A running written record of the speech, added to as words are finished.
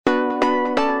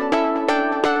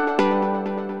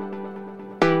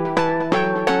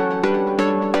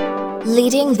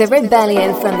Leading the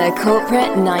rebellion from the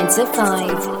corporate 9 to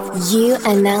 5. You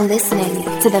are now listening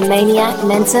to the Maniac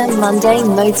Mentor Monday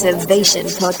Motivation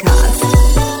Podcast.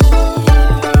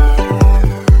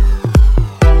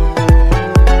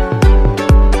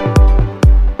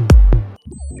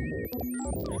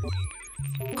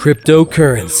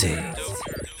 Cryptocurrency.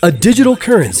 A digital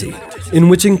currency in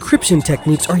which encryption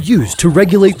techniques are used to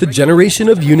regulate the generation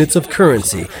of units of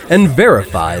currency and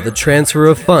verify the transfer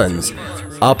of funds,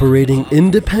 operating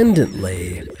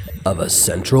independently of a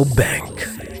central bank.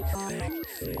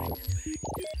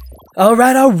 All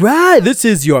right. This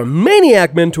is your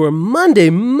Maniac Mentor Monday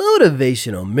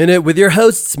Motivational Minute with your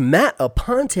hosts Matt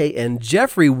Aponte and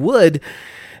Jeffrey Wood.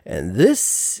 And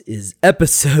this is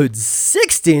episode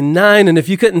 69. And if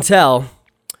you couldn't tell,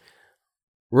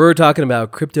 we're talking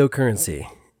about cryptocurrency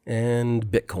and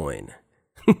Bitcoin.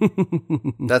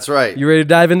 That's right. You ready to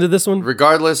dive into this one?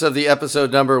 Regardless of the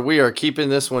episode number, we are keeping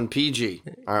this one PG,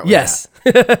 aren't we? Yes.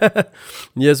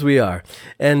 Yes, we are.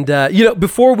 And,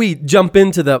 before we jump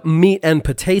into the meat and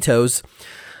potatoes,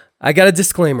 I got a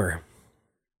disclaimer.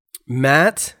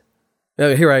 Matt,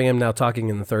 here I am now talking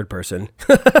in the third person.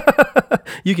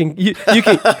 You can.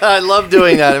 I love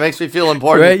doing that. It makes me feel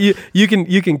important. Right? You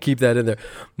can keep that in there.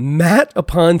 Matt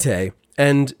Aponte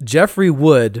and Jeffrey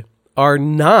Wood are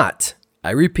not,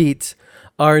 I repeat,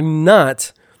 are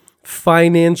not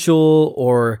financial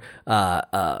or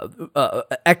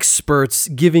experts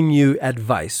giving you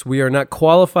advice. We are not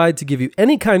qualified to give you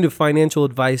any kind of financial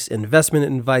advice, investment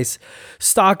advice,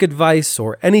 stock advice,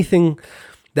 or anything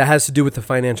that has to do with the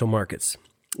financial markets.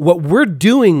 What we're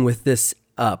doing with this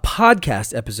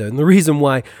podcast episode, and the reason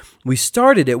why we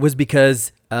started it was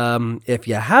because if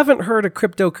you haven't heard of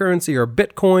cryptocurrency or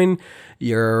Bitcoin,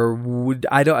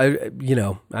 I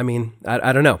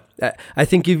don't know. I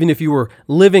think even if you were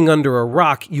living under a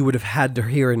rock, you would have had to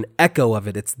hear an echo of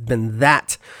it. It's been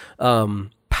that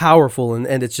powerful,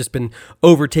 and it's just been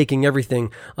overtaking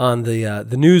everything on the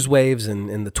news waves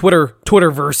and the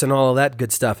Twitterverse and all of that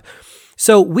good stuff.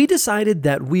 So we decided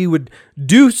that we would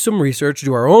do some research,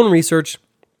 do our own research.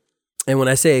 And when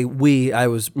I say we, I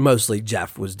was mostly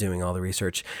Jeff was doing all the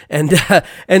research and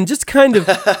just kind of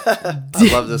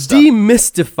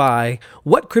demystify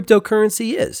what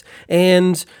cryptocurrency is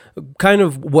and kind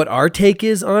of what our take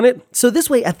is on it. So this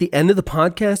way, at the end of the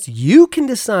podcast, you can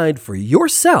decide for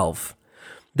yourself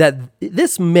that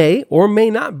this may or may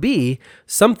not be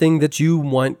something that you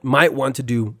might want to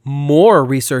do more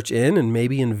research in and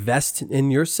maybe invest in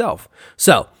yourself.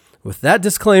 So with that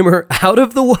disclaimer out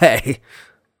of the way,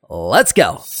 let's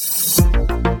go.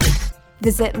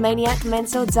 Visit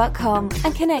maniacmentor.com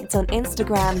and connect on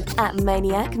Instagram at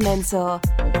maniacmentor.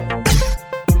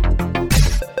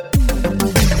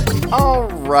 All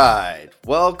right.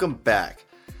 Welcome back.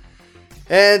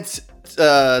 And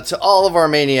to all of our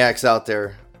maniacs out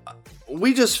there,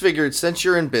 we just figured since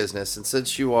you're in business and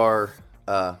since you are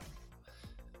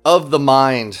of the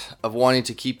mind of wanting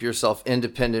to keep yourself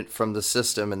independent from the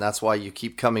system, and that's why you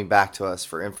keep coming back to us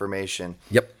for information.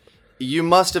 Yep. You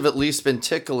must have at least been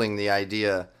tickling the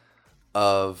idea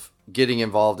of getting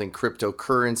involved in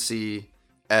cryptocurrency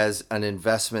as an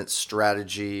investment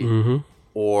strategy,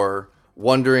 or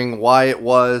wondering why it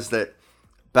was that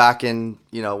back in,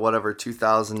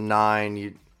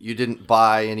 2009, you didn't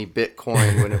buy any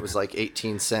Bitcoin when it was like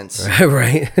 18 cents.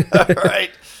 Right.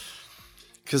 Right.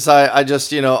 Because I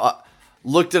just,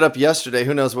 looked it up yesterday.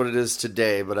 Who knows what it is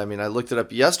today? But I looked it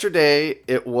up yesterday.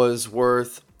 It was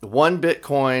worth one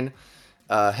Bitcoin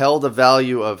held a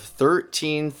value of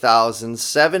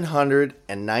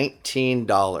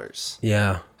 $13,719.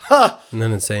 Yeah. Huh. Isn't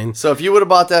that insane? So if you would have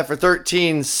bought that for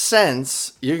 13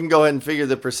 cents, you can go ahead and figure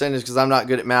the percentage, because I'm not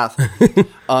good at math,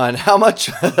 on how much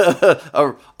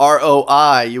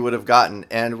ROI you would have gotten.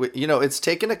 And, it's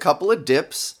taken a couple of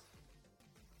dips,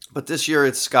 but this year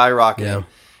it's skyrocketing. Yeah.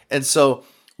 And so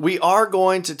we are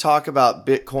going to talk about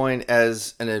Bitcoin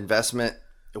as an investment,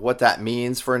 what that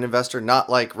means for an investor,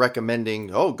 not like recommending,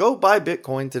 go buy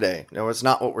Bitcoin today. No, it's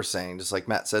not what we're saying, just like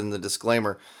Matt said in the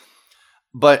disclaimer.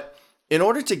 But in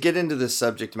order to get into this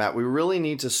subject, Matt, we really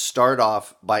need to start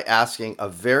off by asking a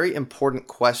very important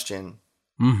question.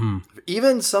 Mm-hmm.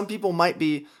 Even some people might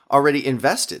be already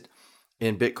invested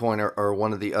in Bitcoin or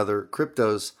one of the other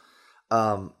cryptos,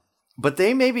 but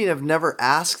they maybe have never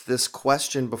asked this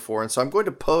question before. And so I'm going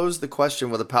to pose the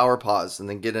question with a power pause and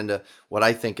then get into what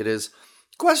I think it is.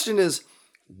 The question is,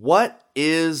 what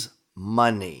is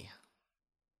money?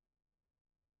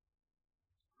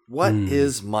 What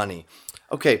is money?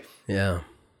 Okay. Yeah.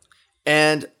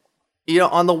 And,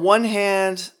 on the one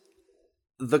hand,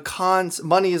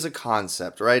 money is a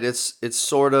concept, right? It's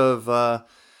sort of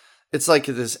it's like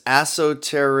this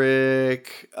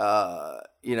esoteric,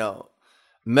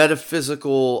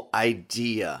 metaphysical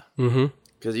idea.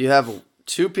 Because you have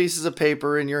two pieces of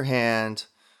paper in your hand.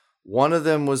 One of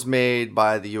them was made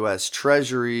by the U.S.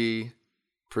 Treasury,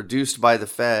 produced by the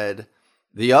Fed.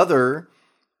 The other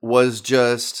was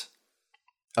just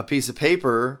a piece of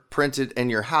paper printed in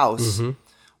your house.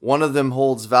 One of them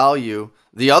holds value.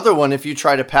 The other one, if you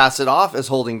try to pass it off as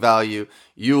holding value,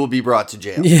 you will be brought to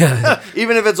jail. Yeah.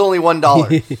 Even if it's only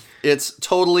 $1. It's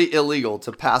totally illegal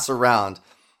to pass around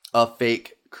a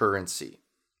fake currency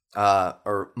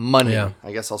or money. Yeah.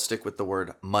 I guess I'll stick with the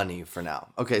word money for now.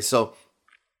 Okay, so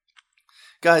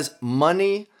guys,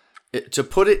 money, to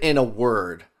put it in a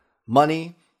word,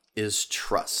 money is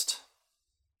trust.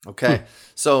 Okay,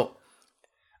 so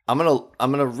I'm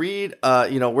gonna read.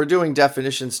 We're doing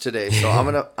definitions today, so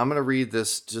I'm gonna read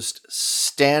this just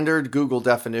standard Google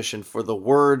definition for the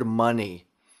word money,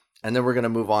 and then we're gonna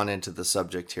move on into the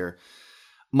subject here.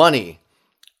 Money,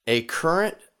 a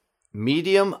current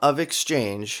medium of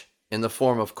exchange in the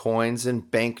form of coins and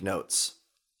banknotes.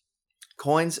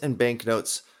 Coins and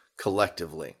banknotes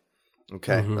collectively.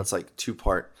 Okay, that's like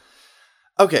two-part.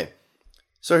 Okay,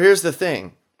 so here's the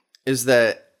thing, is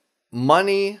that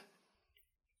money,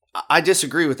 I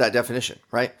disagree with that definition,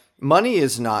 right? Money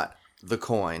is not the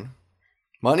coin.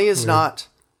 Money is not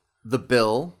the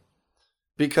bill,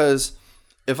 because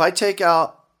if I take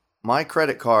out my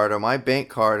credit card or my bank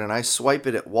card and I swipe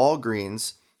it at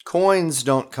Walgreens, coins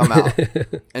don't come out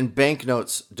and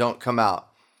banknotes don't come out.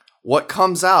 What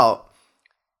comes out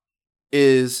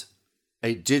is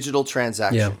a digital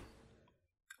transaction. Yeah.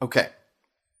 Okay.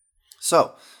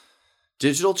 So,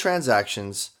 digital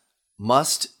transactions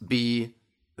must be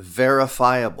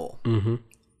verifiable.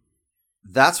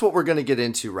 That's what we're going to get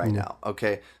into right now.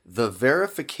 Okay. The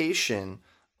verification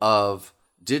of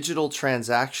digital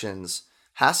transactions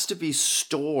has to be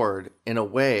stored in a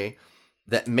way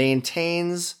that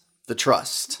maintains the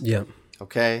trust. Yeah.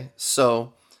 Okay.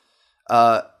 So,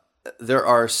 there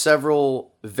are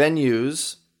several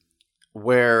venues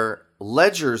where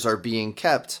ledgers are being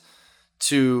kept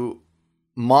to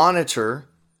monitor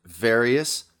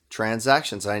various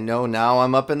transactions. I know now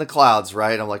I'm up in the clouds,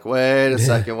 right? I'm like, wait a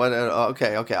second. What?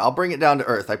 Okay. I'll bring it down to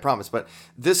earth. I promise. But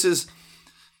this is,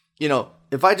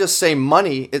 if I just say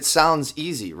money, it sounds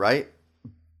easy, right?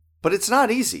 But it's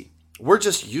not easy. We're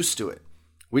just used to it.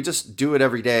 We just do it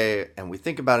every day and we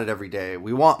think about it every day.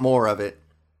 We want more of it.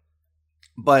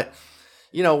 But,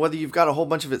 whether you've got a whole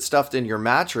bunch of it stuffed in your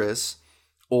mattress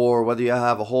or whether you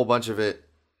have a whole bunch of it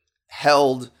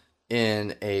held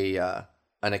in an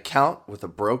account with a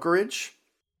brokerage,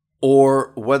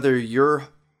 or whether you're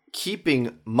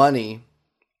keeping money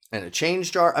in a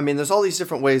change jar. I mean, there's all these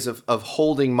different ways of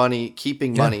holding money,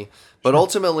 keeping money. But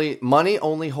ultimately, money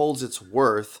only holds its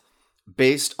worth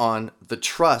based on the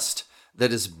trust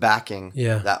that is backing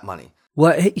that money.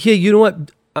 Well, hey, you know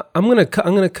what? I'm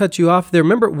gonna cut you off there.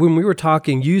 Remember when we were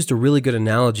talking, you used a really good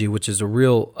analogy, which is a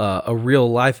real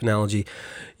life analogy.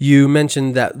 You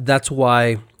mentioned that's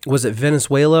why, was it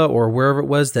Venezuela or wherever it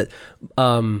was, that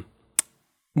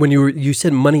when you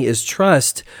said money is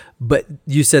trust, but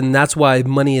you said, and that's why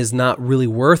money is not really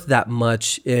worth that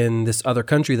much in this other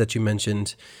country that you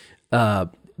mentioned,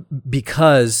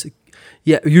 because.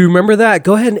 Yeah, you remember that?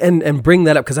 Go ahead and bring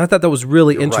that up, because I thought that was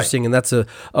really interesting, and that's a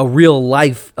real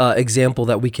life example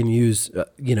that we can use,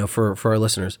 for our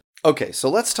listeners. Okay, so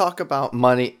let's talk about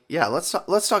money. Yeah, let's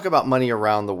talk about money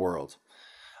around the world.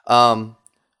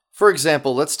 For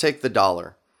example, let's take the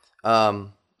dollar.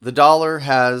 The dollar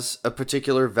has a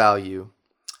particular value,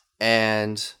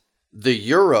 and the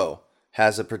euro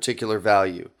has a particular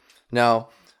value. Now,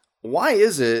 why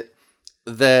is it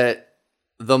that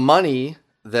the money,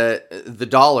 that the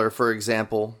dollar, for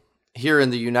example, here in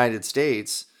the United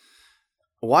States,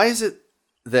 why is it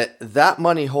that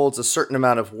money holds a certain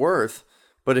amount of worth,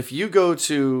 but if you go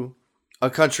to a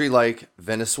country like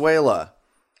Venezuela,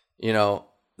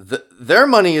 their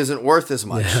money isn't worth as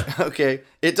much, okay?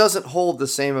 It doesn't hold the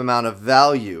same amount of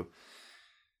value.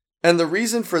 And the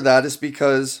reason for that is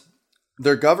because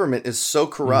their government is so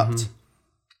corrupt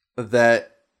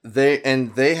that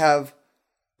they have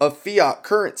a fiat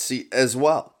currency as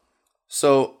well.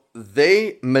 So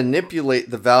they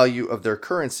manipulate the value of their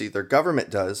currency, their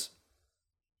government does,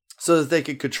 so that they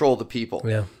can control the people.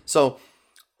 Yeah. So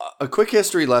a quick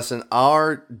history lesson,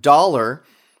 our dollar,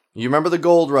 you remember the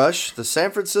gold rush, the San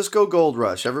Francisco gold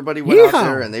rush. Everybody went out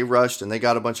there and they rushed and they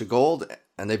got a bunch of gold,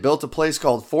 and they built a place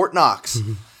called Fort Knox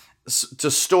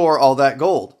to store all that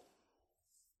gold.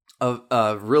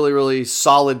 A really, really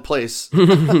solid place.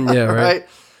 Yeah, right.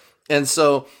 And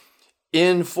so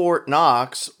in Fort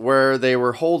Knox, where they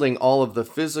were holding all of the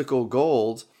physical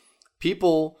gold,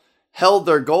 people held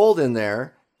their gold in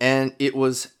there, and it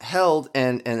was held,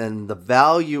 and the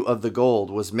value of the gold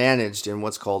was managed in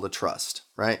what's called a trust,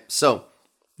 right? So,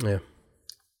 Yeah.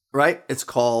 right? It's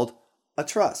called a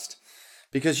trust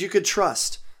because you could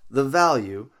trust the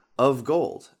value of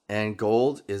gold, and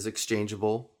gold is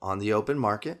exchangeable on the open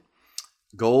market.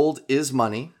 Gold is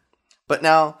money. But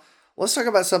now let's talk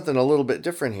about something a little bit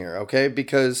different here, okay?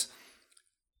 Because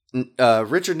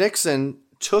Richard Nixon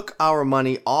took our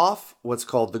money off what's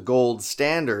called the gold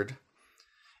standard.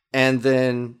 And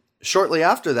then shortly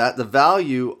after that, the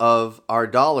value of our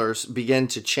dollars began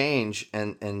to change,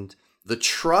 and the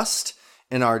trust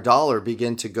in our dollar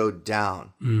began to go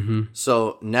down. Mm-hmm.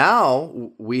 So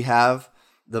now we have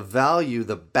the value,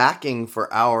 the backing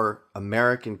for our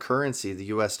American currency, the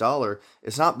US dollar.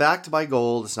 It's not backed by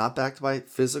gold. It's not backed by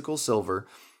physical silver.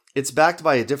 It's backed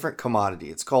by a different commodity.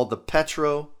 It's called the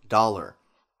petrodollar.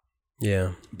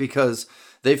 Yeah. Because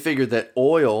they figured that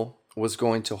oil was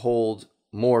going to hold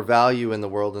more value in the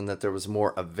world and that there was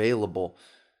more available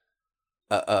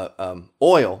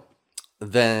oil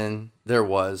than there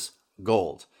was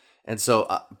gold. And so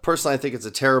personally, I think it's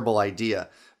a terrible idea.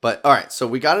 But all right, so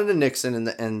we got into Nixon,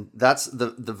 and that's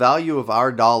the value of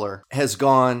our dollar has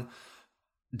gone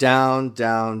down,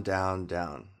 down, down,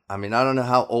 down. I mean, I don't know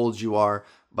how old you are,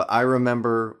 but I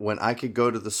remember when I could go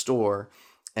to the store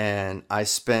and I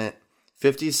spent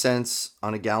 50 cents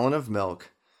on a gallon of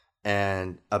milk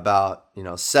and about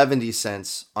 70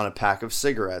 cents on a pack of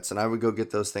cigarettes, and I would go get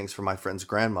those things for my friend's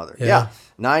grandmother. Yeah,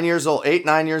 9 years old,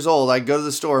 9 years old, I'd go to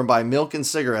the store and buy milk and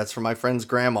cigarettes for my friend's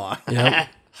grandma. Yep.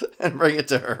 And bring it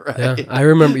to her, right? Yeah, I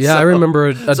remember. Yeah, I remember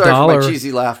a sorry dollar. For my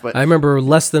cheesy laugh, but I remember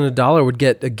less than $1 would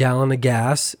get a gallon of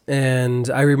gas, and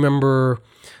I remember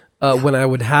when I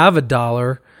would have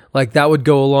 $1, like that would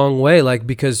go a long way. Like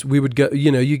because we would go,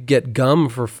 you get gum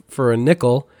for a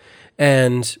nickel,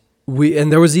 and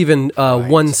there was even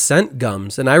 1 cent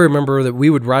gums, and I remember that we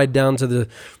would ride down to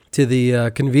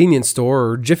the convenience store,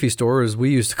 or Jiffy store as we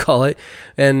used to call it,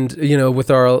 and with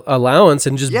our allowance,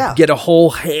 and just get a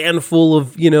whole handful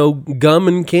of gum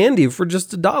and candy for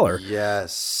just $1.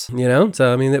 Yes.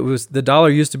 So I mean, it was the dollar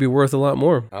used to be worth a lot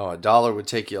more. Oh, $1 would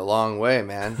take you a long way,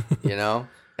 man.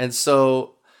 And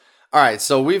so, all right,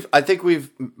 so I think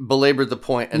we've belabored the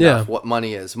point enough. What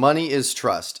money is. Money is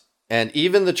trust, and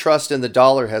even the trust in the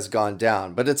dollar has gone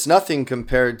down, but it's nothing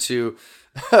compared to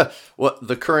what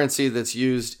the currency that's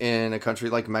used in a country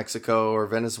like Mexico or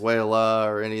Venezuela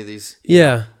or any of these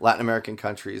Latin American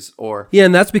countries.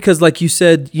 And that's because, like you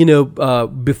said,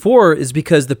 before, is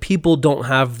because the people don't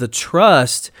have the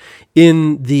trust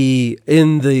in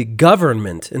the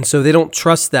government, and so they don't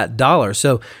trust that dollar,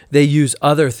 so they use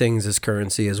other things as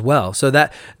currency as well. So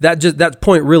that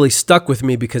point really stuck with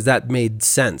me because that made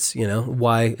sense,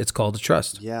 why it's called a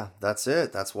trust. Yeah, that's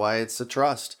it. That's why it's a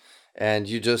trust. And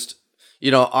you just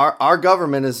our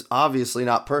government is obviously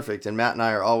not perfect, and Matt and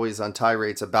I are always on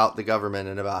tirades about the government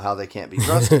and about how they can't be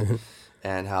trusted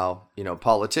and how,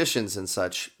 politicians and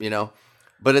such,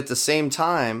 but at the same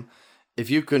time, if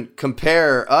you can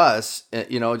compare us,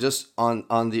 just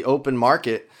on the open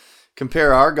market,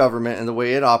 compare our government and the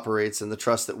way it operates and the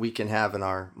trust that we can have in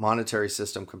our monetary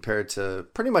system compared to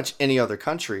pretty much any other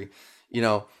country,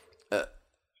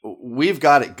 we've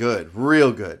got it good,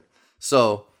 real good.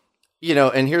 So,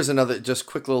 and here's another just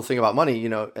quick little thing about money.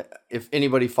 If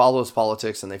anybody follows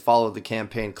politics and they follow the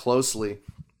campaign closely,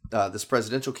 this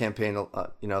presidential campaign,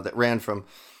 that ran from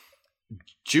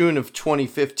June of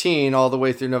 2015 all the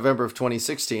way through November of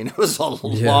 2016. It was a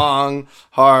long,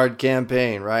 hard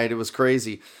campaign, right? It was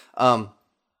crazy.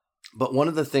 But one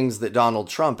of the things that Donald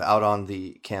Trump out on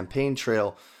the campaign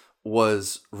trail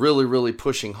was really, really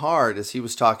pushing hard is he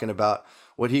was talking about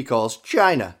what he calls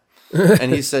China.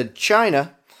 And he said,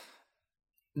 China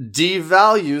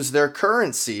devalues their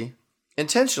currency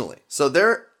intentionally. So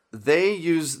they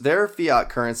use their fiat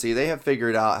currency. They have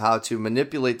figured out how to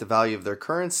manipulate the value of their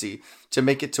currency to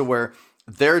make it to where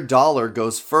their dollar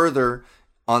goes further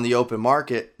on the open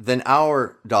market than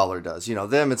our dollar does.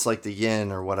 Them, it's like the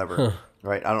yen or whatever,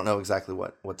 right? I don't know exactly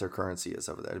what their currency is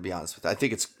over there, to be honest with you. I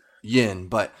think it's yen,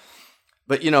 but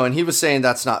and he was saying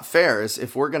that's not fair. Is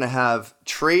if we're going to have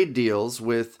trade deals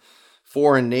with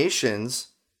foreign nations,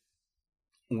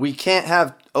 we can't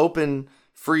have open,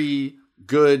 free,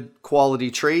 good quality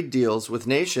trade deals with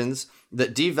nations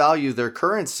that devalue their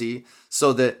currency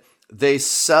so that they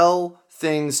sell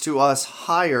things to us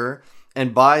higher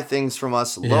and buy things from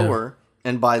us lower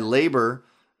and buy labor,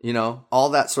 all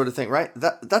that sort of thing, right?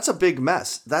 That's a big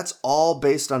mess. That's all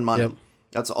based on money. Yep.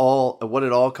 That's all. What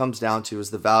it all comes down to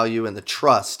is the value and the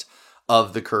trust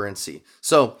of the currency.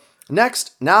 So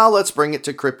now let's bring it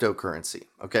to cryptocurrency.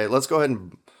 Okay, let's go ahead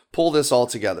and pull this all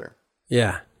together.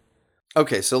 Yeah.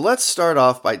 Okay, so let's start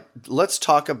off let's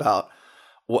talk about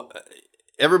what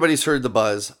everybody's heard the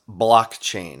buzz,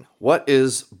 blockchain. What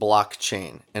is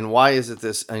blockchain, and why is it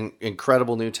this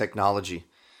incredible new technology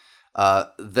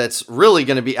that's really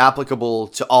going to be applicable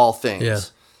to all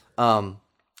things? Yeah.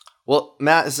 Well,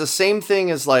 Matt, it's the same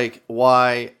thing as like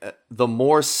why the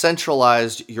more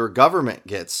centralized your government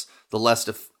gets, the less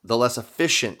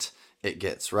efficient it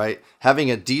gets, right?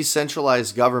 Having a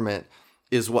decentralized government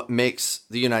is what makes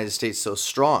the United States so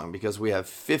strong, because we have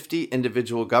 50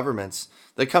 individual governments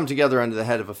that come together under the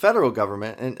head of a federal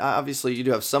government. And obviously you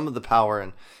do have some of the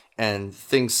power and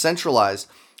things centralized,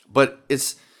 but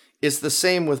it's the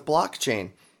same with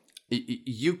blockchain.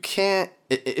 You can't,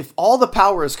 if all the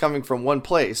power is coming from one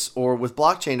place, or with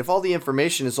blockchain, if all the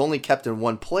information is only kept in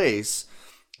one place,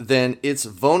 then it's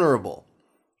vulnerable.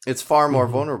 It's far more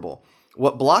vulnerable.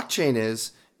 What blockchain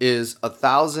is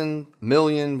 1,000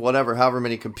 million, whatever, however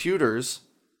many computers,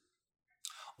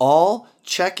 all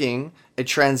checking a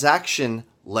transaction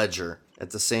ledger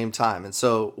at the same time. And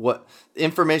so what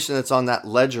information that's on that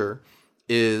ledger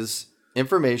is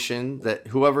information that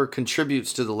whoever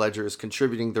contributes to the ledger is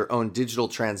contributing their own digital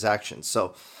transactions.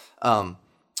 So,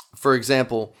 for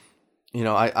example,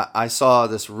 I saw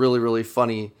this really, really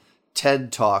funny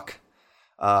TED talk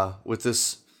with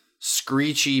this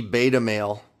screechy beta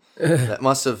male that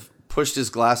must have pushed his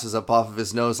glasses up off of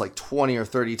his nose like 20 or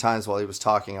 30 times while he was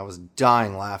talking. I was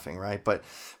dying laughing, right? But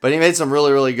he made some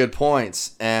really, really good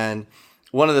points. And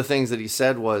one of the things that he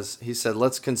said,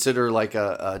 let's consider like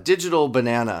a digital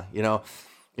banana.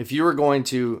 If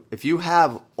you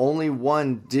have only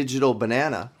one digital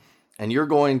banana and you're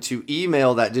going to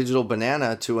email that digital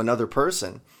banana to another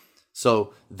person,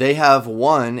 so they have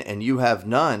one and you have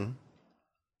none,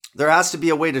 there has to be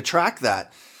a way to track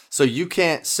that. So you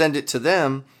can't send it to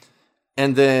them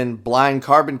and then blind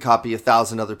carbon copy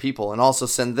 1,000 other people and also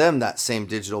send them that same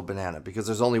digital banana, because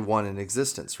there's only one in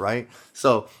existence, right?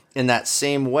 So in that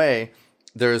same way,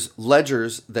 there's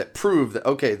ledgers that prove that,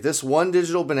 okay, this one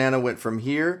digital banana went from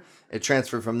here, it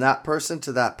transferred from that person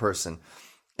to that person.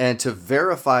 And to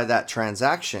verify that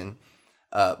transaction,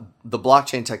 the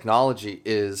blockchain technology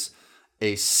is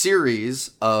a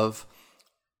series of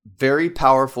very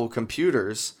powerful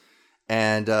computers,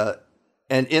 and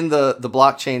in the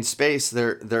blockchain space,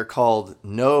 they're called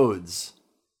nodes.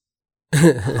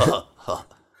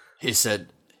 He said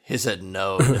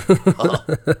node.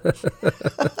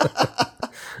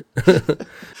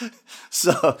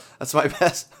 So that's my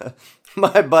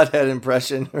butthead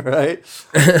impression, right?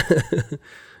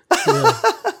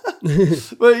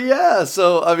 But yeah,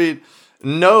 so I mean,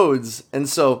 nodes, and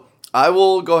so I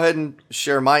will go ahead and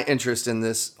share my interest in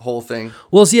this whole thing.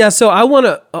 Well, yeah, so I want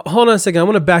to, hold on a second. I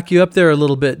want to back you up there a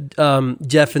little bit,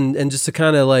 Jeff, and just to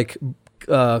kind of like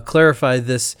clarify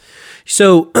this.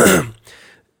 So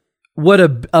what a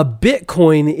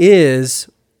Bitcoin is,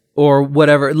 or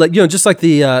whatever, like, just like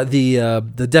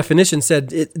the definition said,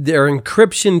 they're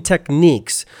encryption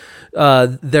techniques.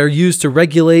 They're used to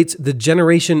regulate the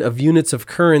generation of units of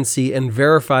currency and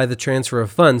verify the transfer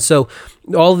of funds. So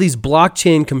all these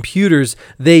blockchain computers,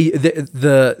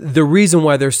 the reason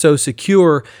why they're so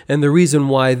secure, and the reason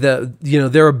why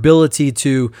their ability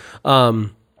to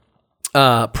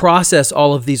process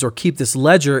all of these or keep this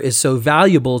ledger is so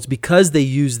valuable is because they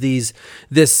use these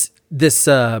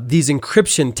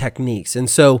encryption techniques. And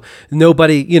so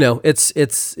nobody, it's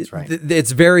right.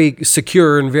 It's very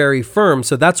secure and very firm.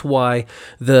 So that's why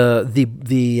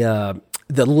the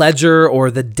ledger or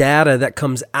the data that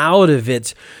comes out of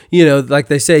it, like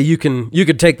they say, you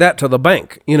could take that to the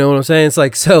bank. You know what I'm saying? It's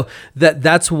like, so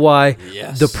that's why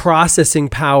the processing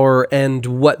power and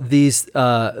what these,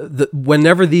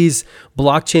 whenever these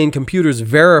blockchain computers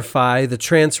verify the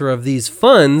transfer of these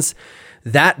funds,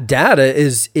 that data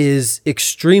is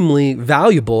extremely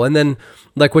valuable. And then,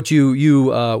 like what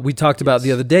we talked about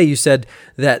the other day, you said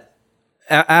that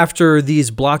after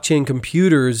these blockchain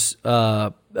computers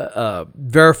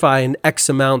verify an X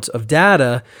amount of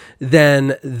data,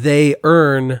 then they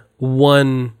earn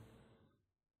one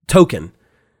token,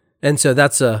 and so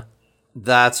that's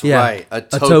right, a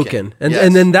token,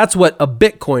 and then that's what a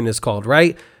Bitcoin is called,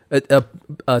 right?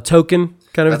 A token.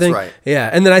 Kind of thing. Right. Yeah.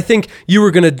 And then I think you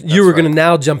were gonna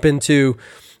now jump into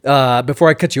before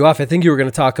I cut you off, I think you were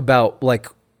gonna talk about like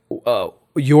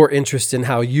your interest in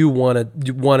how you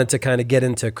wanted to kind of get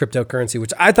into cryptocurrency,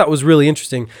 which I thought was really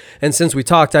interesting. And since we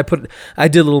talked, I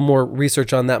did a little more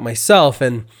research on that myself,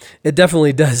 and it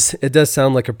definitely does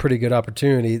sound like a pretty good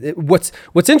opportunity. What's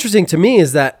interesting to me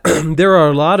is that there are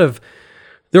a lot of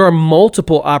there are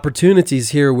multiple opportunities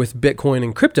here with Bitcoin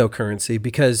and cryptocurrency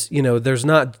because, there's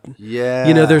not,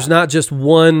 there's not just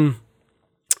one,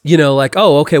 like,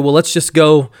 oh, okay, well, let's spend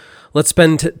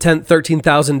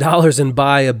 $13,000 and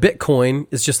buy a Bitcoin.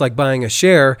 It's just like buying a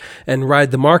share and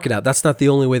ride the market out. That's not the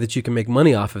only way that you can make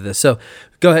money off of this. So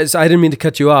go ahead. So I didn't mean to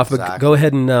cut you off, but go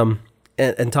ahead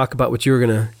and talk about what you were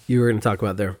gonna talk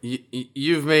about there.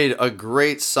 You've made a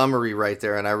great summary right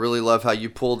there, and I really love how you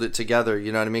pulled it together.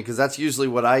 You know what I mean? Because that's usually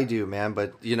what I do, man.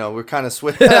 But we're kind of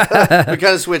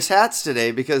switched hats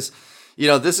today because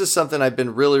this is something I've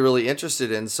been really, really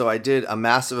interested in. So I did a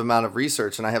massive amount of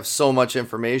research, and I have so much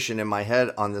information in my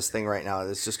head on this thing right now.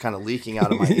 It's just kind of leaking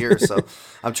out of my ears. So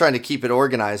I'm trying to keep it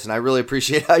organized, and I really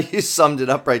appreciate how you summed it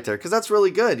up right there because that's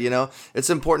really good. It's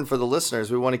important for the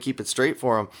listeners. We want to keep it straight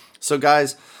for them. So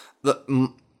guys,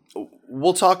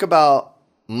 we'll talk about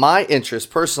my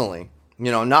interest personally.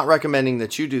 I'm not recommending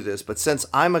that you do this, but since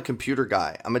I'm a computer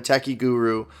guy, I'm a techie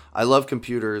guru, I love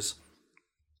computers,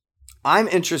 I'm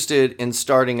interested in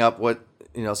starting up what,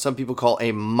 some people call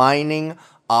a mining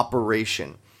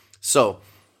operation. So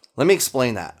let me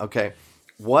explain that. Okay.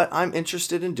 What I'm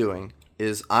interested in doing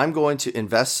is I'm going to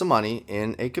invest some money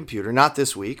in a computer, not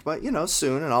this week, but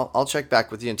soon, and I'll check back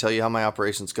with you and tell you how my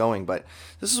operation's going. But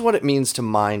this is what it means to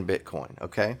mine Bitcoin,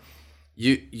 okay?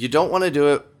 You don't want to do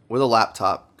it with a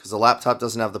laptop because a laptop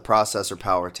doesn't have the processor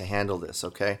power to handle this,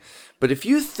 okay? But if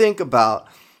you think about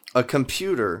a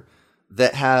computer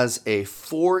that has a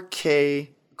 4K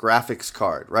graphics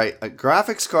card, right? A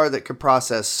graphics card that could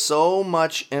process so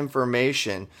much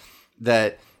information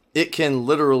that it can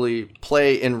literally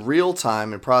play in real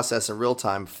time and process in real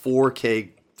time 4K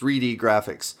 3D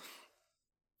graphics.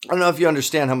 I don't know if you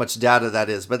understand how much data that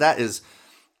is, but that is,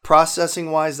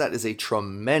 processing wise, that is a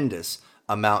tremendous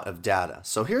amount of data.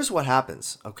 So here's what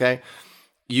happens, okay?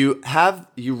 You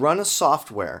run a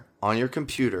software on your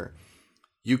computer,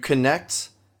 you connect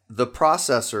the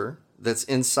processor that's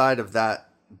inside of that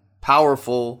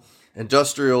powerful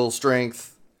industrial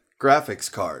strength graphics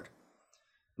card.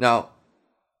 Now,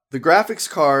 the graphics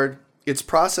card, its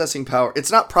processing power,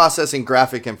 it's not processing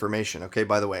graphic information, okay,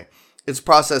 by the way. It's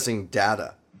processing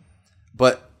data.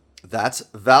 But that's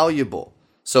valuable.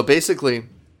 So basically,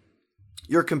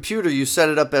 your computer, you set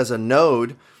it up as a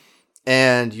node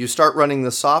and you start running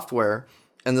the software,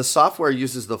 and the software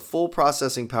uses the full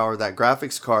processing power of that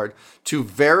graphics card to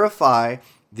verify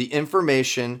the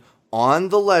information on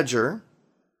the ledger,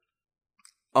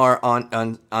 or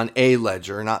on a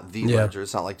ledger, not the ledger.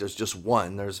 It's not like there's just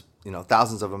one. There's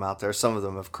thousands of them out there. Some of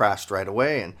them have crashed right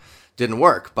away and didn't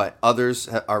work, but others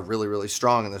are really, really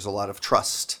strong, and there's a lot of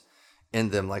trust in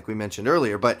them, like we mentioned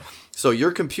earlier. But so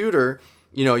your computer,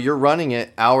 you're running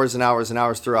it hours and hours and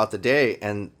hours throughout the day,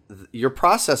 and your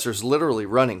processor's literally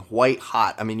running white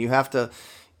hot. I mean, you have to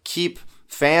keep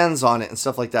fans on it and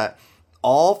stuff like that,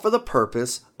 all for the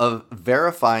purpose of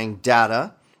verifying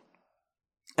data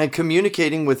and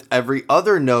communicating with every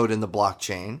other node in the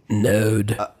blockchain.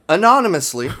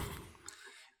 Anonymously.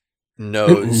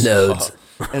 Nodes.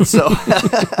 And so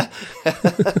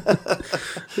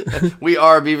we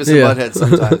are Beavis and Butthead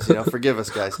sometimes, forgive us,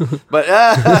 guys. But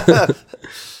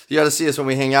you got to see us when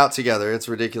we hang out together. It's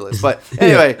ridiculous. But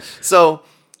anyway, so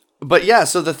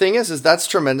the thing is that's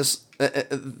tremendous.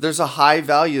 There's a high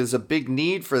value. There's a big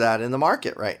need for that in the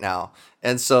market right now.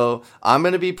 And so I'm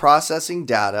going to be processing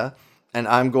data, and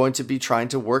I'm going to be trying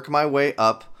to work my way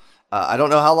up. I don't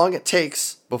know how long it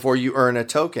takes before you earn a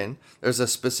token. There's a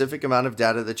specific amount of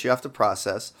data that you have to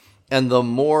process. And the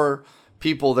more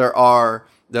people there are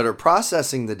that are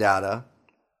processing the data,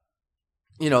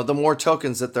 the more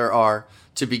tokens that there are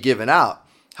to be given out.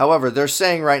 However, they're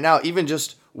saying right now, even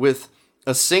just with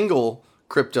a single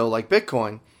crypto like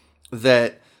Bitcoin,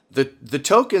 that the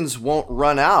tokens won't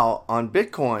run out on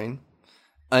Bitcoin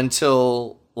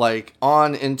until like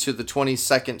on into the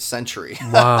 22nd century.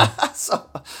 Wow.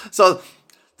 So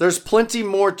there's plenty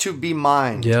more to be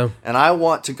mined. Yeah. And I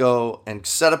want to go and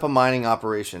set up a mining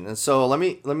operation. And so let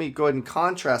me go ahead and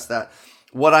contrast that.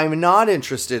 What I'm not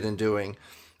interested in doing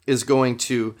is going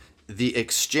to the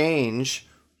exchange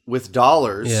with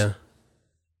dollars. Yeah.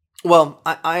 Well,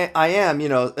 I am,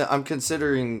 I'm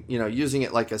considering, using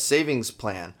it like a savings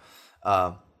plan.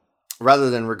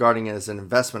 Rather than regarding it as an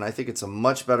investment. I think it's a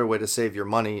much better way to save your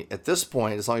money at this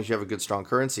point, as long as you have a good, strong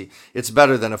currency. It's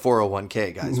better than a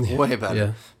 401k, guys. Way better.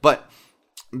 Yeah. But,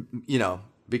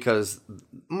 because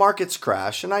markets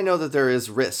crash, and I know that there is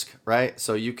risk, right?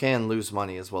 So you can lose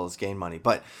money as well as gain money.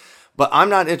 But I'm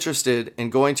not interested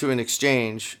in going to an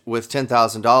exchange with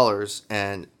 $10,000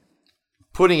 and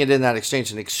putting it in that exchange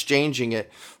and exchanging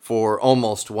it for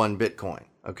almost one Bitcoin.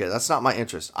 Okay, that's not my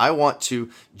interest. I want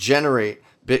to generate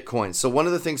Bitcoin. So one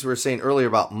of the things we were saying earlier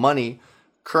about money,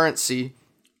 currency,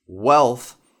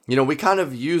 wealth, we kind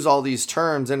of use all these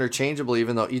terms interchangeably,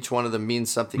 even though each one of them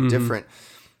means something different.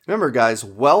 Remember, guys,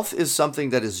 wealth is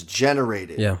something that is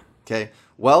generated. Yeah. Okay.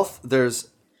 Wealth, there's,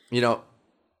 the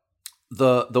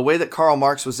way that Karl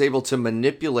Marx was able to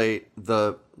manipulate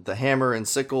the hammer and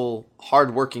sickle,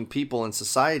 hardworking people in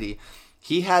society,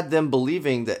 he had them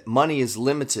believing that money is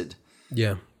limited.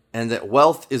 Yeah. And that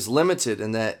wealth is limited,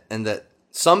 and that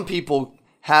some people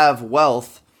have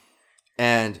wealth,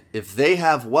 and if they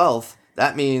have wealth,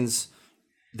 that means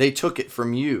they took it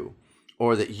from you,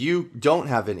 or that you don't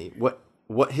have any.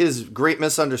 What his great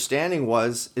misunderstanding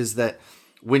is that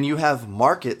when you have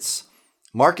markets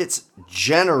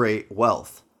generate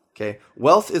wealth. Okay.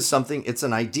 Wealth is something, it's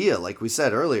an idea, like we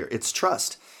said earlier, it's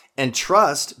trust. And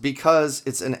trust, because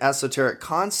it's an esoteric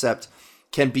concept,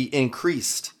 can be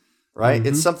increased, right?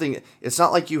 It's something, it's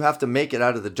not like you have to make it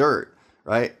out of the dirt,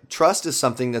 right? Trust is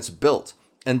something that's built,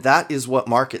 and that is what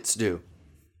markets do.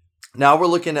 Now we're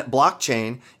looking at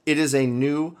blockchain. It is a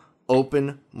new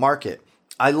open market.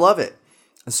 I love it.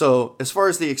 So as far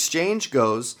as the exchange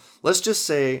goes, let's just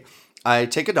say I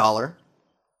take $1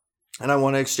 and I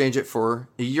want to exchange it for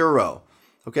 €1.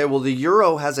 Okay, well, the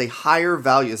euro has a higher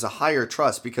value, is a higher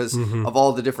trust because of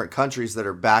all the different countries that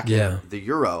are backing the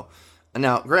euro. And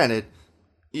now, granted,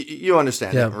 you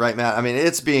understand it, right, Matt? I mean,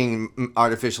 it's being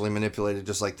artificially manipulated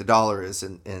just like the dollar is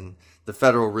in the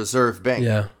Federal Reserve Bank.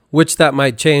 Yeah, which that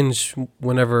might change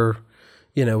whenever,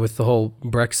 with the whole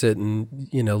Brexit and,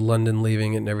 London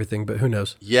leaving it and everything, but who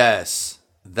knows? Yes.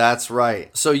 That's right.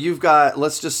 So you've got,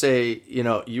 let's just say,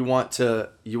 you want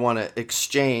to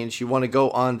exchange, you want to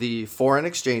go on the foreign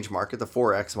exchange market, the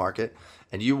Forex market,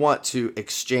 and you want to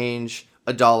exchange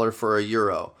 $1 for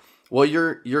 €1. Well,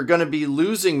 you're going to be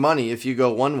losing money if you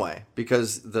go one way,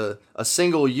 because a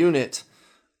single unit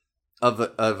of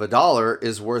 $1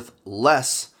 is worth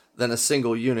less than a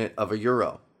single unit of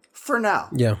 €1 for now.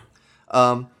 Yeah.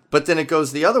 But then it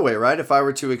goes the other way, right? If I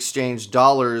were to exchange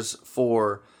dollars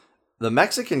for the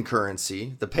Mexican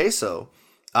currency, the peso,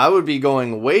 I would be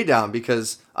going way down,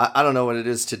 because I don't know what it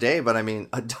is today, but I mean,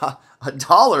 a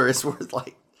dollar is worth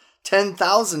like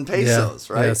 10,000 pesos,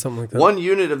 right? Yeah, something like that. One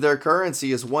unit of their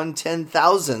currency is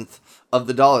 1/10,000th of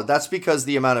the dollar. That's because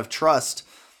the amount of trust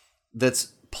that's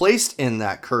placed in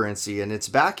that currency and its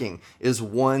backing is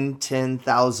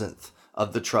 1/10,000th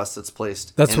of the trust that's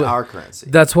placed in our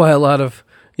currency. That's why a lot of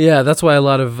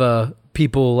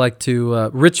people like to,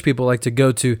 rich people like to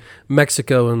go to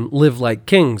Mexico and live like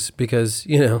kings, because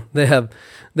they have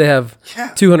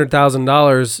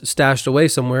 $200,000 stashed away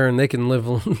somewhere, and they can live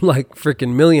like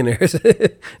freaking millionaires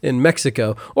in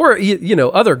Mexico, or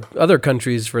other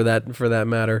countries for that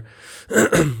matter.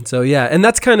 So yeah, and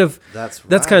that's kind of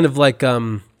like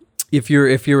if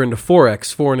you're into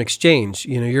Forex, foreign exchange,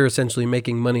 you're essentially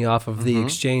making money off of the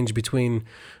exchange between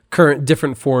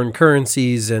different foreign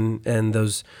currencies and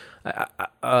those.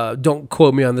 Don't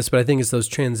quote me on this, but I think it's those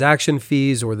transaction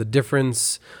fees or the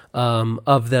difference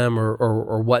of them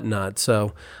or whatnot.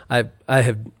 So I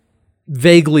have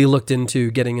vaguely looked into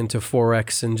getting into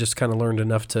Forex and just kind of learned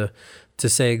enough to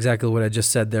say exactly what I just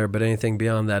said there. But anything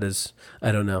beyond that is,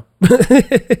 I don't know.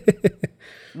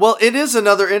 Well, it is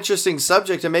another interesting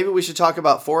subject, and maybe we should talk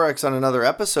about Forex on another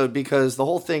episode, because the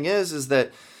whole thing is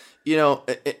that,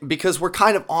 because we're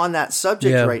kind of on that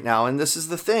subject right now. And this is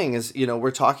the thing is,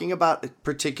 we're talking about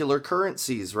particular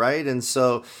currencies, right? And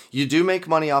so you do make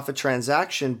money off a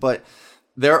transaction, but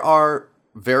there are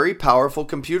very powerful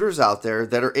computers out there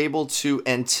that are able to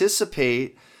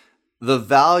anticipate the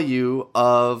value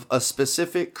of a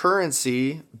specific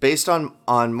currency based on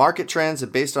market trends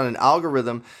and based on an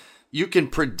algorithm. You can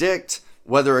predict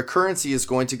whether a currency is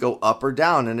going to go up or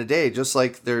down in a day, just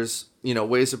like there's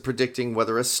ways of predicting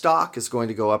whether a stock is going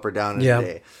to go up or down in a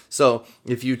day. So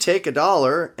if you take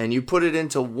 $1 and you put it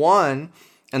into one,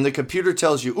 and the computer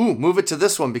tells you, ooh, move it to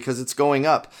this one because it's going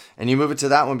up, and you move it to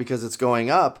that one because it's going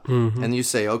up, and you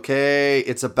say, okay,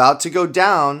 it's about to go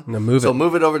down,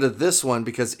 move it over to this one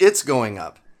because it's going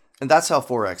up. And that's how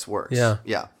Forex works.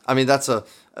 Yeah. I mean, that's a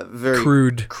very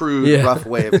crude, rough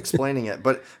way of explaining it.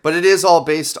 But it is all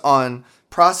based on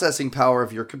processing power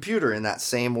of your computer in that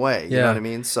same way. You know what I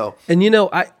mean? So, and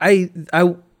I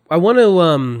want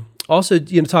to also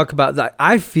talk about that.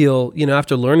 I feel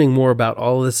after learning more about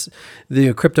all this,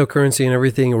 the cryptocurrency and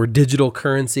everything, or digital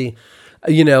currency,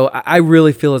 I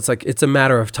really feel it's a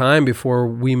matter of time before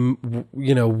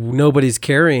nobody's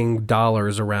carrying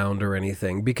dollars around or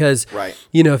anything, because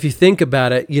if you think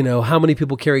about it, how many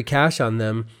people carry cash on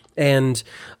them. And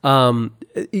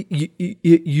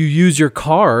you use your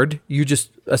card, you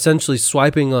just essentially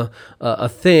swiping a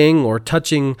thing or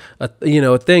touching a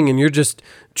thing, and you're just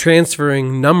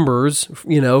transferring numbers,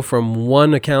 from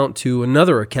one account to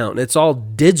another account. It's all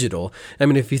digital. I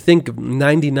mean, if you think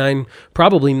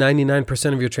probably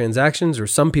 99% of your transactions, or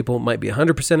some people it might be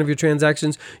 100% of your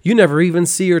transactions, you never even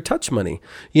see or touch money,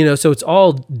 so it's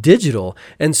all digital.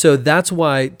 And so that's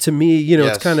why, to me,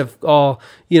 Yes. it's kind of all,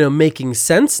 making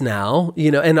sense now,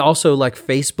 and also like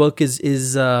Facebook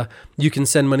is you can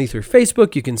send money through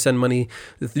Facebook,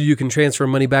 you can transfer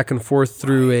money back and forth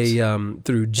through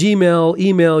through Gmail,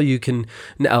 email. You can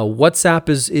now, WhatsApp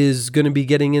is going to be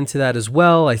getting into that as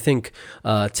well. I think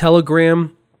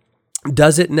Telegram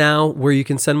does it now, where you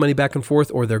can send money back and forth,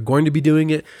 or they're going to be doing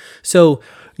it. So,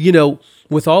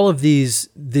 with all of these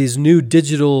new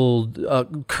digital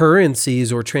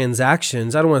currencies or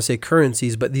transactions, I don't want to say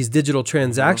currencies, but these digital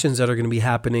transactions that are going to be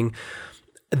happening,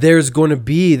 there's going to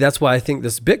be, that's why I think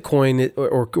this Bitcoin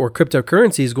or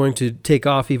cryptocurrency is going to take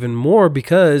off even more,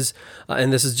 because,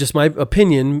 and this is just my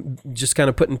opinion, just kind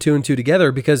of putting two and two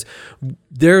together, because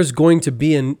there's going to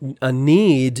be a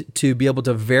need to be able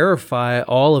to verify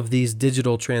all of these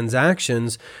digital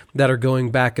transactions that are going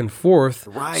back and forth.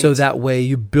 Right. So that way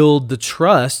you build the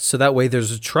trust. So that way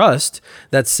there's a trust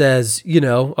that says,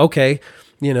 okay,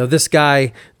 this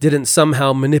guy didn't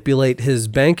somehow manipulate his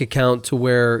bank account to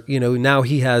where, now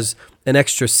he has an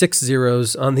extra 6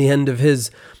 zeros on the end of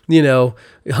his,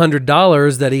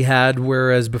 $100 that he had,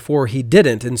 whereas before he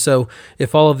didn't. And so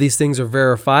if all of these things are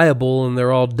verifiable and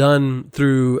they're all done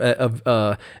through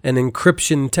an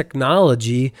encryption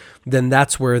technology, then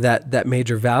that's where that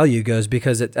major value goes,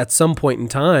 because at some point in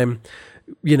time,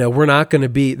 we're not going to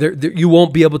be there. You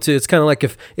won't be able to. It's kind of like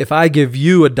if I give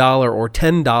you $1 or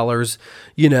 $10,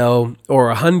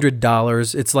 or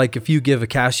 $100. It's like if you give a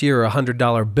cashier a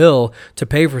 $100 bill to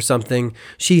pay for something,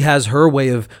 she has her way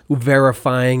of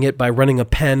verifying it by running a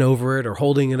pen over it or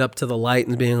holding it up to the light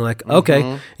and being like,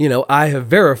 okay, I have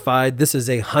verified this is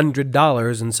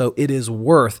 $100, and so it is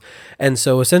worth. And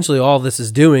so essentially, all this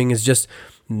is doing is just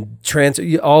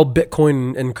all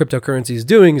Bitcoin and cryptocurrency is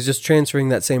doing is just transferring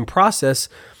that same process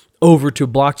over to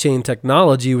blockchain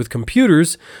technology with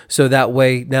computers. So that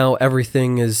way now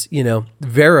everything is,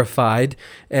 verified,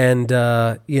 and,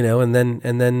 and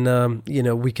then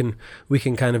we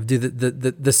can kind of do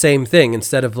the same thing,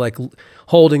 instead of like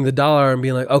holding the dollar and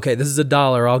being like, okay, this is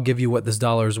 $1. I'll give you what this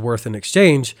dollar is worth in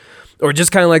exchange. Or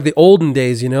just kind of like the olden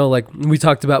days, like we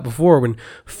talked about before, when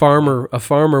a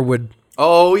farmer would,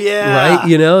 oh yeah.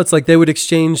 Right. It's like they would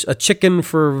exchange a chicken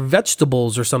for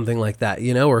vegetables or something like that,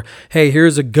 or, hey,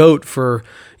 here's a goat for,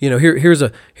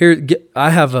 I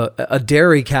have a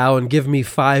dairy cow and give me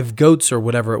 5 goats or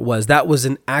whatever it was. That was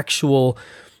an actual,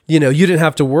 you didn't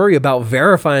have to worry about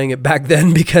verifying it back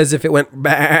then, because if it went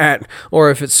bad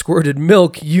or if it squirted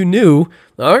milk, you knew,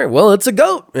 all right, well, it's a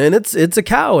goat and it's a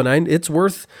cow, and it's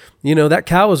worth, that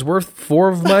cow is worth 4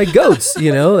 of my goats,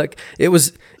 like it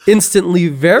was instantly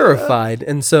verified.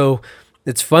 And so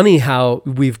it's funny how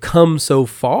we've come so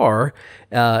far,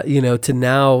 to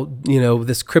now,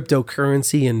 this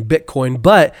cryptocurrency and Bitcoin.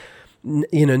 But,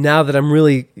 now that I'm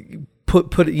really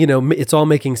it's all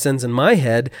making sense in my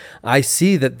head, I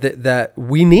see that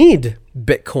we need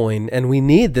Bitcoin and we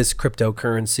need this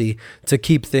cryptocurrency to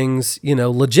keep things,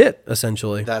 legit,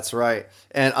 essentially. That's right.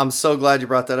 And I'm so glad you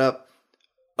brought that up.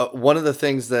 One of the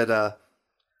things that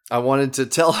I wanted to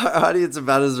tell our audience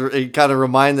about is kind of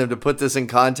remind them to put this in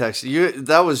context.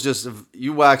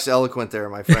 You waxed eloquent there,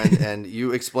 my friend, and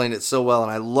you explained it so well.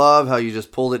 And I love how you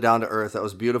just pulled it down to earth. That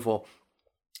was beautiful.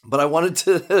 But I wanted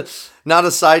to, not a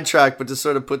sidetrack, but to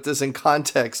sort of put this in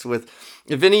context with,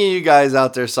 if any of you guys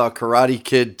out there saw Karate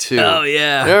Kid 2. Oh,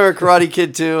 yeah. Remember Karate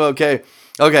Kid 2?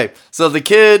 Okay. So the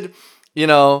kid,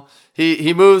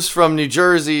 he moves from New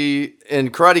Jersey.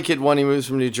 In Karate Kid 1, he moves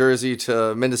from New Jersey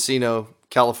to Mendocino,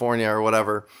 California or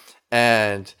whatever.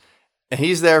 And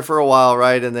he's there for a while,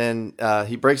 right? And then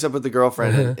he breaks up with the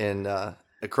girlfriend in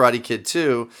Karate Kid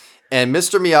 2. And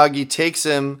Mr. Miyagi takes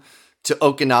him to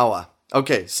Okinawa.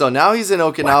 Okay, so now he's in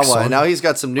Okinawa, and now he's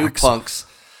got some new punks.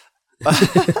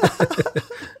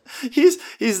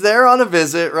 He's there on a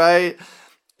visit, right?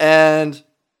 And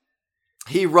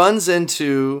he runs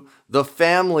into the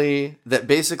family that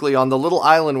basically, on the little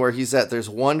island where he's at, there's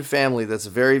one family that's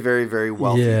very, very, very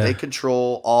wealthy. Yeah. They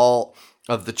control all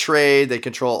of the trade. They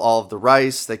control all of the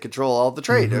rice. They control all of the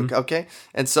trade, okay?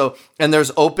 And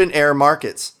there's open air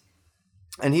markets.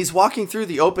 And he's walking through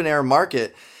the open air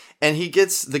market, and he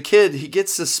gets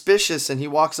suspicious, and he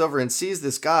walks over and sees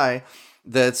this guy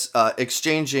that's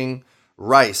exchanging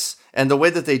rice. And the way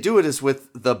that they do it is with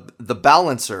the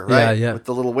balancer, right? Yeah. With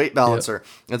the little weight balancer.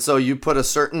 And so you put a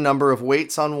certain number of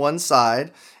weights on one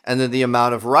side, and then the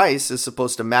amount of rice is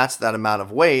supposed to match that amount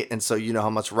of weight. And so you know how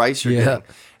much rice you're getting.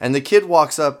 And the kid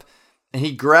walks up and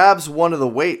he grabs one of the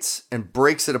weights and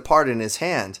breaks it apart in his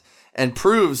hand and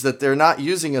proves that they're not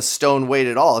using a stone weight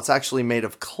at all. It's actually made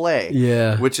of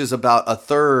clay, which is about a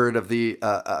third of the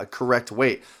correct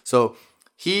weight. So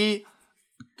he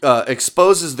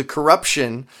exposes the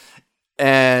corruption,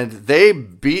 and they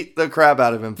beat the crap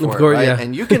out of him for it, right?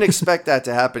 And you can expect that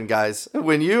to happen, guys.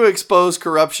 When you expose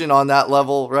corruption on that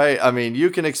level, right? I mean, you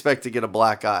can expect to get a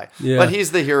black eye. But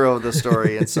he's the hero of the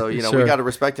story, and so, you know, we got to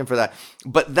respect him for that.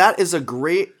 But that is a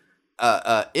great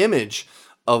image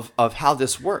of how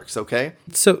this works, okay?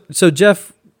 So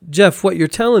Jeff, what you're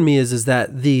telling me is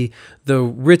that the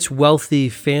rich, wealthy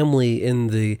family in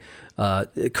the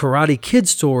Karate Kid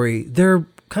story, they're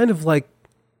kind of like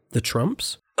the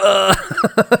Trumps?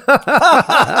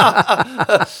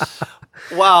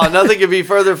 Wow, nothing could be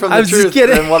further from the truth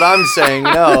than what I'm saying.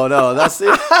 No, that's the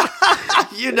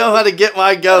you know how to get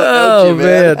my goat, don't you,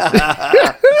 man?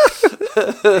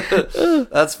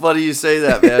 That's funny you say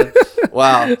that, man.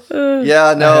 Wow.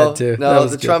 Yeah, no,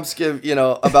 the Trumps give, you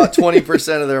know, about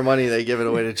 20% of their money, they give it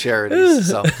away to charities.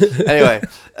 So anyway,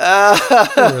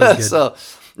 so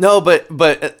no, but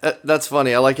that's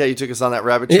funny. I like how you took us on that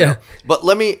rabbit trail. But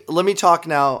let me talk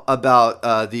now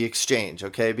about the exchange,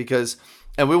 okay?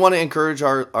 And we want to encourage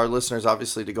our listeners,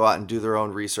 obviously, to go out and do their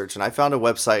own research. And I found a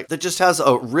website that just has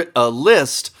a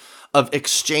list of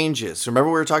exchanges. Remember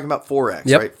we were talking about Forex,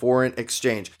 right? Foreign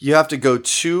exchange. You have to go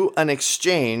to an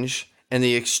exchange, and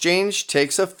the exchange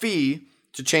takes a fee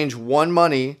to change one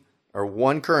money or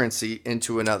one currency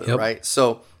into another, right?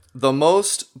 So the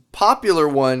most popular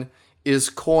one is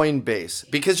Coinbase,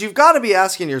 because you've got to be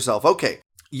asking yourself, okay,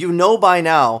 you know by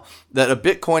now that a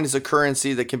Bitcoin is a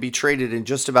currency that can be traded in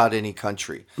just about any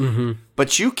country.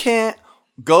 But you can't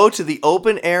go to the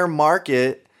open air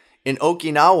market in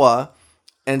Okinawa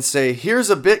and say, here's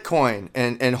a Bitcoin,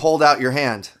 and hold out your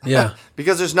hand.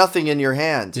 Because there's nothing in your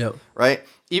hand, right?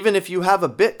 Even if you have a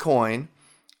Bitcoin,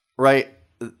 right,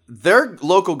 their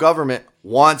local government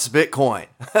wants Bitcoin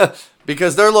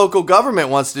because their local government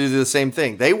wants to do the same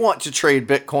thing. They want to trade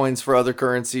Bitcoins for other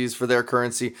currencies, for their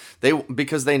currency,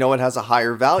 because they know it has a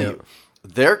higher value.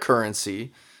 Their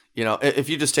currency, you know, if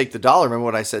you just take the dollar, remember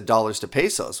what I said, dollars to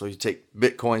pesos. So you take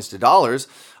Bitcoins to dollars,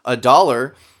 a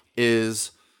dollar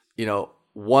is, you know,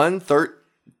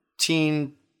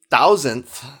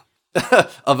 1/13,000th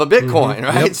of a Bitcoin,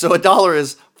 right? So a dollar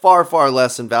is far, far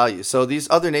less in value. So these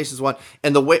other nations want,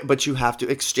 but you have to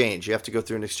exchange. You have to go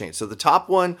through an exchange. So the top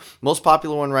one, most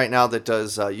popular one right now that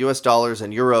does US dollars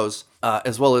and euros,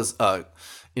 as well as,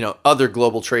 other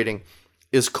global trading,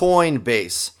 is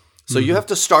Coinbase. So you have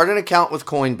to start an account with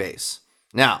Coinbase.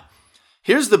 Now,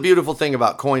 here's the beautiful thing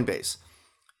about Coinbase.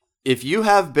 If you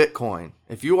have Bitcoin,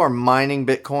 if you are mining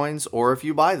Bitcoins, or if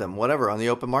you buy them, whatever, on the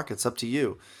open market, it's up to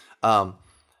you.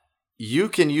 You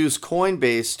can use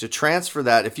Coinbase to transfer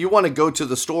that. If you want to go to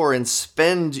the store and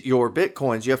spend your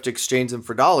Bitcoins, you have to exchange them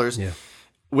for dollars.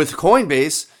 With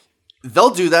Coinbase, they'll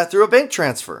do that through a bank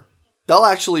transfer. They'll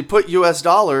actually put US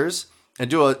dollars and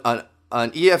do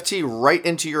an EFT right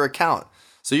into your account.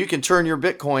 So you can turn your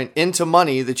Bitcoin into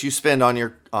money that you spend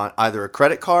on either a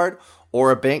credit card or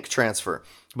a bank transfer.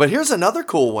 But here's another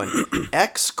cool one,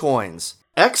 Xcoins.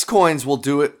 Xcoins will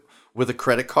do it with a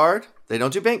credit card. They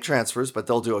don't do bank transfers, but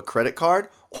they'll do a credit card,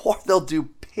 or they'll do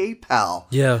PayPal.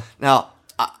 Now,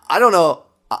 I don't know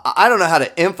how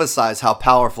to emphasize how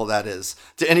powerful that is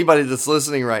to anybody that's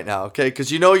listening right now, okay?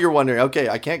 Because you're wondering, okay,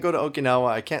 I can't go to Okinawa,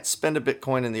 I can't spend a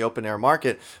Bitcoin in the open air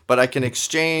market, but I can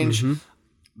exchange through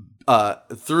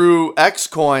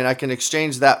Xcoin, I can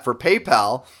exchange that for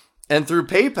PayPal. And through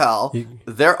PayPal,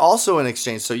 they're also an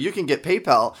exchange. So you can get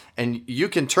PayPal and you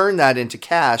can turn that into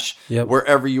cash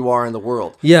wherever you are in the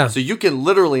world. So you can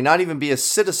literally not even be a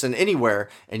citizen anywhere,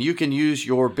 and you can use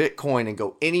your Bitcoin and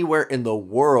go anywhere in the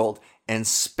world and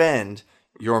spend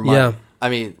your money. I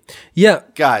mean,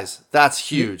 guys, that's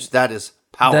huge. That is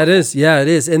powerful. That is, it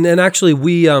is. And then actually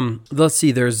we, let's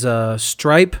see, there's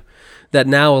Stripe that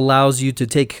now allows you to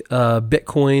take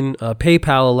Bitcoin.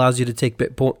 PayPal allows you to take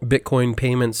Bitcoin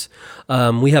payments.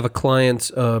 We have a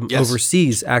client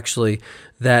overseas actually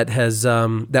that has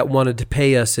that wanted to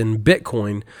pay us in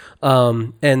Bitcoin,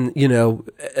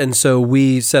 and so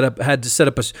we had to set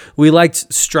up we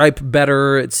liked Stripe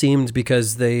better, it seemed,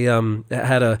 because they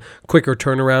had a quicker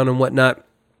turnaround and whatnot,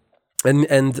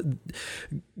 and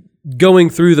going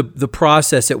through the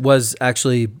process, it was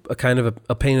actually a kind of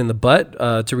a pain in the butt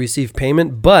to receive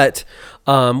payment, but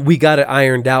we got it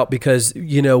ironed out because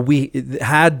we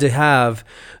had to have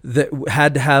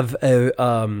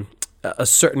a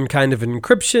certain kind of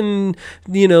encryption,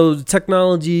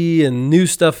 technology and new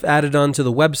stuff added onto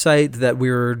the website that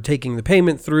we were taking the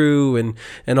payment through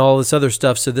and all this other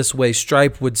stuff. So this way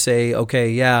Stripe would say, okay,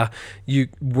 yeah,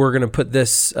 we're going to put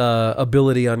this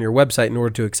ability on your website in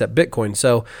order to accept Bitcoin.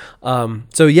 So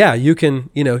yeah, you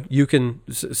can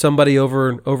somebody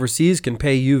overseas can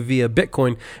pay you via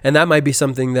Bitcoin. And that might be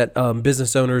something that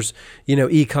business owners,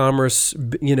 e-commerce,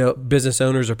 business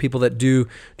owners or people that do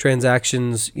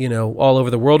transactions, all over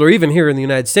the world, or even here in the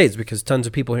United States, because tons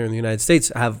of people here in the United States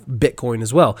have Bitcoin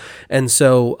as well. And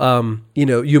so,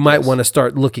 you might want to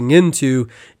start looking into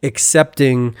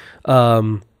accepting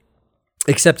Bitcoin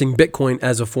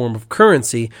as a form of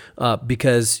currency,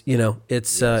 because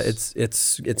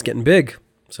it's getting big.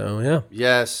 So yeah.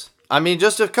 Yes. I mean,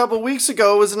 just a couple weeks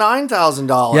ago it was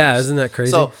 $9,000. Yeah, isn't that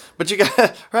crazy? So, but you got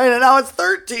right, and now it's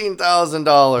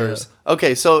 $13,000. Yeah.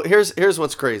 Okay, so here's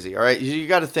what's crazy. All right, you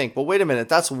got to think. Well, wait a minute.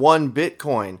 That's one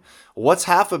Bitcoin. What's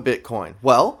half a Bitcoin?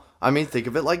 Well, I mean, think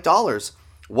of it like dollars.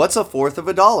 What's a fourth of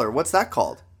a dollar? What's that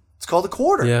called? It's called a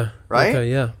quarter. Yeah. Right. Okay.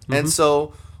 Yeah. Mm-hmm. And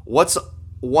so, what's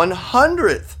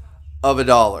 1/100th of a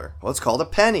dollar? Well, it's called a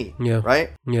penny. Yeah.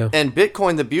 Right. Yeah. And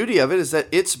Bitcoin, the beauty of it is that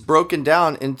it's broken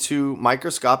down into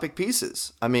microscopic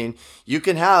pieces. I mean, you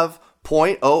can have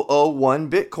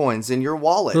 0.001 Bitcoins in your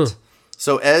wallet.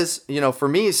 So as, for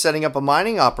me, setting up a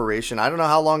mining operation, I don't know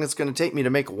how long it's going to take me to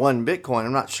make one Bitcoin.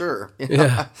 I'm not sure.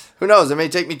 Yeah. Who knows? It may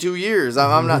take me 2 years.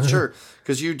 I'm not sure.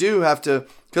 Because you do have to,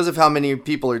 because of how many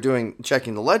people are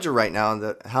checking the ledger right now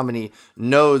and how many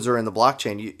nodes are in the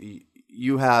blockchain,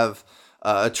 you have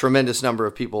a tremendous number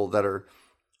of people that are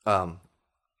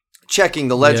checking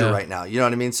the ledger right now. You know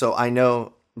what I mean? So I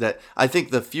know that I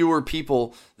think the fewer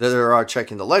people that there are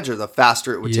checking the ledger, the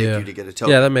faster it would take you to get a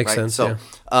token. Yeah, that makes right? sense. So,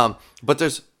 but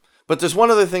there's one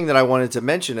other thing that I wanted to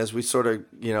mention as we sort of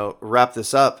wrap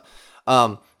this up.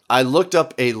 I looked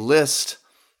up a list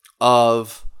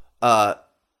of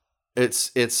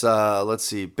it's let's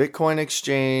see,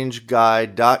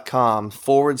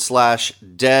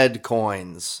 bitcoinexchangeguide.com/dead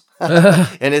coins.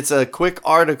 And it's a quick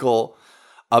article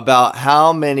about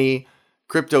how many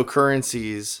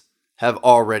cryptocurrencies have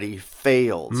already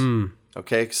failed.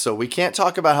 Okay, so we can't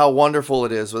talk about how wonderful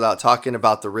it is without talking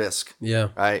about the risk. Yeah.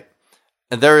 Right?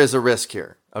 And there is a risk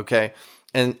here. Okay.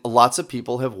 And lots of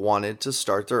people have wanted to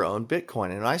start their own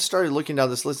Bitcoin. And I started looking down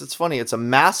this list. It's funny. It's a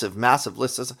massive, massive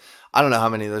list. I don't know how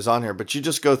many there's on here, but you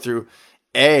just go through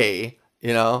like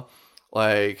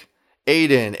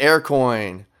Aiden,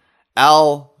 Aircoin,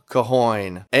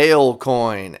 Alcoin,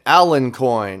 Ailcoin, Allen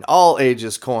Coin, All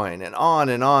Ages Coin, and on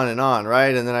and on and on,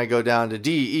 right? And then I go down to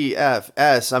D, E, F,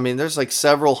 S. I mean, there's like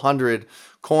several hundred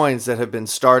coins that have been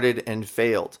started and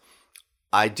failed.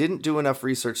 I didn't do enough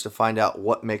research to find out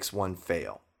what makes one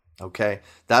fail. Okay?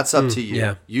 That's up to you.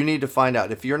 Yeah. You need to find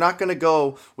out. If you're not going to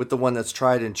go with the one that's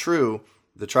tried and true,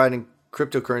 the tried and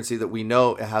cryptocurrency that we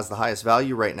know it has the highest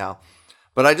value right now.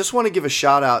 But I just want to give a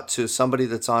shout out to somebody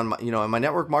that's on my, in my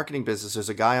network marketing business. There's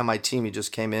a guy on my team. He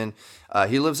just came in.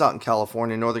 He lives out in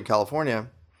California, Northern California.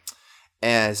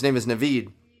 And his name is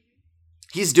Naveed.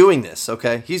 He's doing this,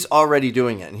 okay? He's already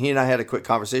doing it. And he and I had a quick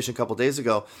conversation a couple days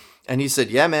ago. And he said,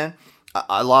 yeah, man,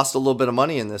 I lost a little bit of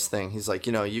money in this thing. He's like,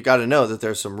 you got to know that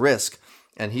there's some risk.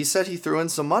 And he said he threw in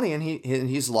some money and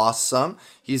he's lost some.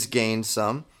 He's gained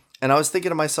some. And I was thinking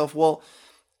to myself, well,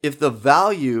 if the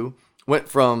value went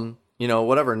from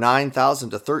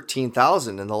 9,000 to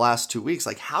 13,000 in the last 2 weeks,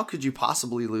 like how could you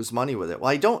possibly lose money with it?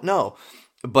 Well, I don't know,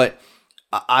 but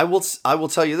I will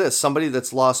tell you this, somebody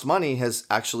that's lost money has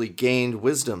actually gained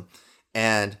wisdom,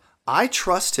 and I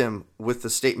trust him with the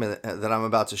statement that I'm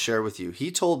about to share with you.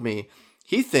 He told me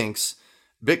he thinks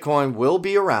Bitcoin will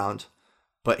be around,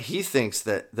 but he thinks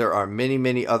that there are many,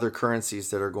 many other currencies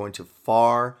that are going to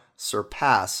far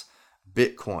surpass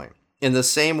Bitcoin in the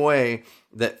same way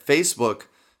that Facebook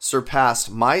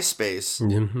surpassed MySpace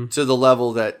to the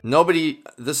level that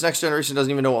this next generation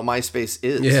doesn't even know what MySpace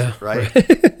is. Yeah, right.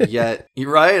 Yet,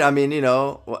 you're right. I mean,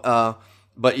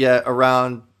 but yet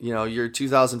around year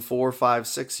 2004, 5,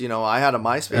 6, I had a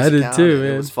MySpace account. I did too,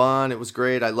 man. It was fun. It was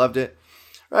great. I loved it.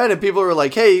 Right, and people were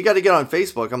like, "Hey, you got to get on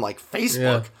Facebook." I'm like,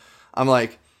 "Facebook?" Yeah. I'm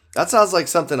like, that sounds like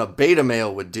something a beta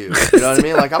male would do. You know what I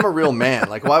mean? Like, I'm a real man.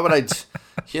 Like, why would I?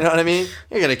 You know what I mean?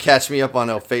 You're going to catch me up on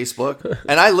Facebook.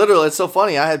 And I literally, it's so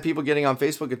funny. I had people getting on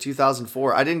Facebook in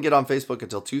 2004. I didn't get on Facebook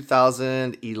until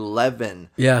 2011.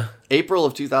 Yeah. April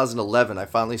of 2011, I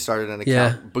finally started an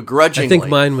account begrudgingly. I think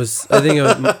mine was, I didn't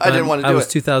want to do it. I was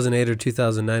 2008 or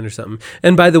 2009 or something.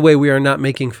 And by the way, we are not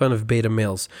making fun of beta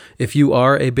males. If you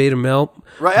are a beta male,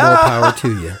 more power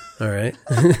to you. All right.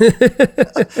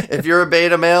 If you're a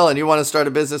beta male and you want to start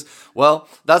a business, well,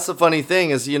 that's the funny thing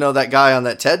is, that guy on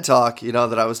that TED Talk,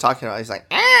 that I was talking about, he's like,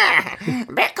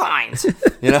 Bitcoins,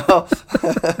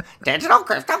 digital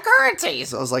cryptocurrencies.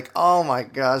 So I was like, oh my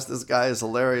gosh, this guy is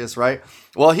hilarious, right?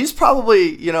 Well, he's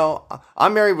probably,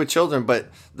 I'm married with children,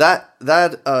 but that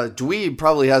dweeb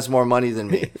probably has more money than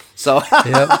me. So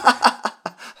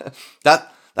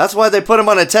that's why they put him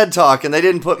on a TED Talk and they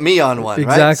didn't put me on one.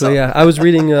 Exactly. Right? So, yeah. I was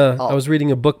reading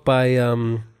a book by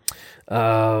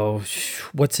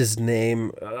what's his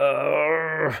name?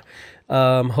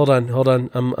 Hold on.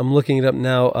 I'm looking it up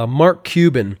now. Mark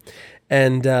Cuban,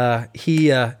 and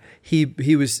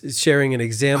he was sharing an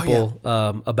example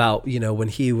about when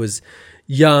he was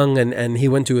young and he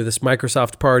went to this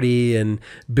Microsoft party and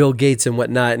Bill Gates and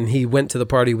whatnot, and he went to the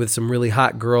party with some really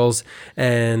hot girls,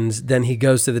 and then he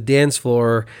goes to the dance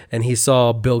floor and he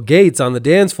saw Bill Gates on the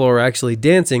dance floor actually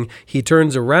dancing. He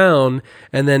turns around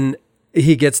and then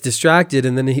he gets distracted,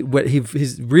 and then he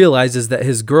realizes that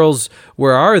his girls,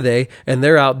 where are they? And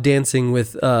they're out dancing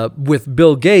with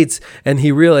Bill Gates, and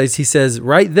he says,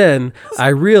 right then, I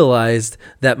realized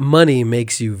that money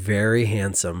makes you very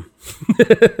handsome.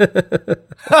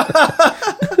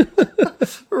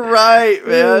 Right,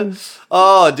 man.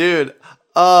 Oh, dude.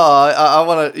 Oh, I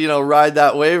want to, ride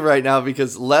that wave right now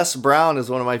because Les Brown is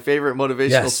one of my favorite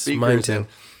motivational speakers. Mine too.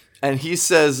 And he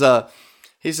says,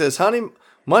 honey,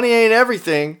 money ain't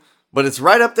everything, but it's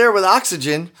right up there with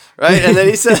oxygen, right? And then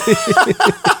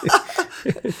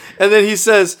he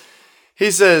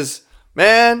says,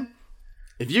 man,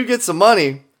 if you get some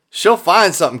money, she'll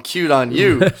find something cute on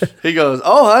you. He goes,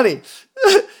 oh, honey,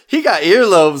 he got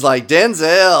earlobes like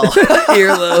Denzel.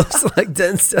 Earlobes like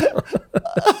Denzel.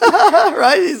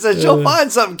 Right? He said, she'll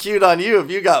find something cute on you if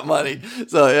you got money.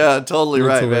 So, yeah, totally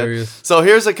right, hilarious. Man. So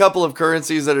here's a couple of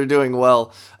currencies that are doing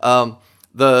well.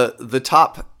 The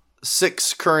top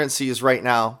 6 currencies right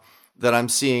now that I'm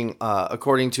seeing,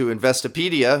 according to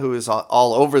Investopedia, who is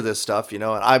all over this stuff, and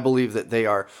I believe that they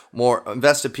are more.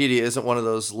 Investopedia isn't one of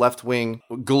those left-wing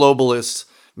globalist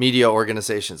media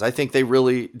organizations. I think they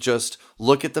really just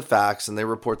look at the facts and they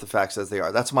report the facts as they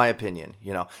are. That's my opinion.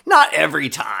 Not every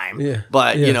time,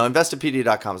 but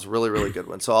Investopedia.com is a really, really good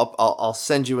one. So I'll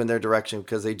send you in their direction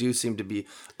because they do seem to be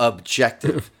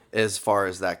objective as far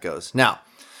as that goes. Now.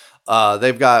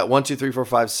 They've got 1, 2, 3, 4,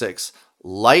 5, 6.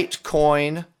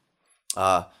 Litecoin.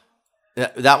 That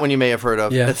one you may have heard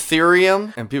of. Yeah.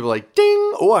 Ethereum. And people are like,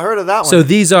 ding. Oh, I heard of that one. So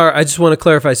these are, I just want to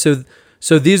clarify. So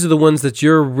these are the ones that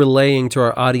you're relaying to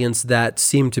our audience that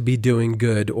seem to be doing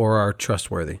good or are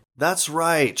trustworthy. That's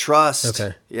right. Trust.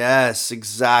 Okay. Yes,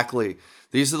 exactly.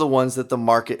 These are the ones that the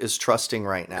market is trusting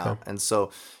right now. Okay. And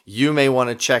so you may want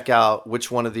to check out which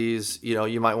one of these,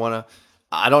 you might want to,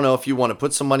 I don't know if you want to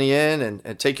put some money in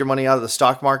and take your money out of the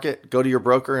stock market, go to your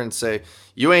broker and say,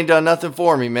 you ain't done nothing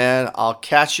for me, man. I'll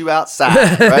cash you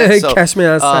outside. Right? So, cash me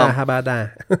outside. How about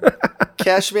that?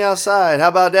 Cash me outside. How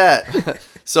about that?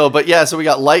 So we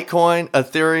got Litecoin,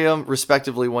 Ethereum,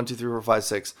 respectively, 1, 2, 3, 4, 5,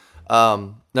 6.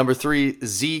 Number 3,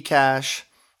 Zcash,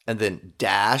 and then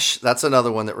Dash. That's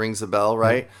another one that rings a bell,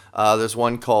 right? There's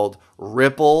one called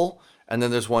Ripple, and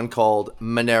then there's one called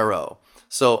Monero.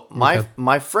 So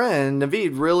my friend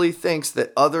Naveed really thinks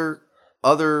that other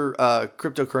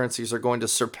cryptocurrencies are going to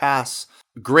surpass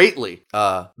greatly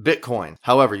Bitcoin.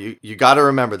 However, you got to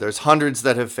remember there's hundreds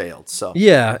that have failed. So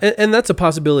yeah, and that's a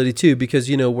possibility too,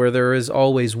 because where there is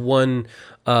always one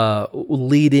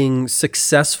leading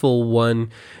successful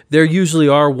one, there usually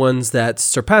are ones that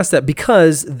surpass that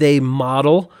because they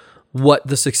model what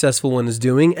the successful one is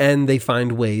doing, and they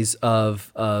find ways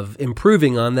of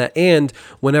improving on that. And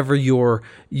whenever you're,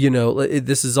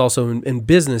 this is also in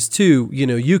business too.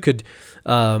 You could,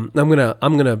 I'm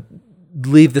gonna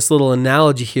leave this little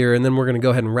analogy here, and then we're gonna go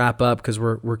ahead and wrap up because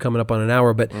we're coming up on an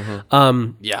hour. But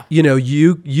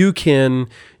you can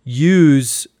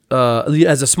use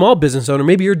as a small business owner,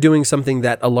 maybe you're doing something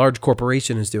that a large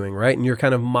corporation is doing, right? And you're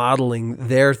kind of modeling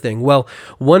their thing. Well,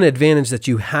 one advantage that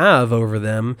you have over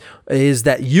them is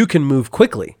that you can move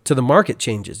quickly to the market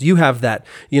changes. You have that,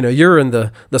 you're in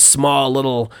the small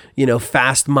little,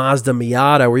 fast Mazda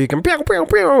Miata where you can pew, pew,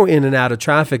 pew, in and out of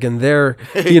traffic, and they're,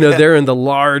 they're in the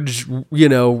large,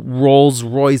 Rolls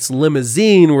Royce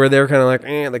limousine where they're kind of like,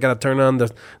 they got to turn on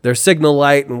their signal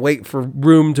light and wait for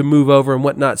room to move over and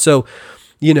whatnot. So,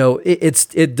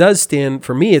 it does stand,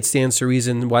 for me, it stands to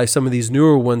reason why some of these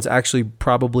newer ones actually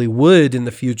probably would in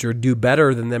the future do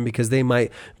better than them, because they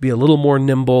might be a little more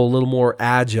nimble, a little more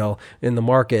agile in the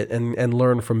market and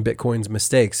learn from Bitcoin's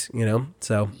mistakes,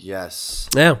 so. Yes.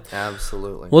 Yeah.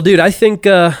 Absolutely. Well, dude, I think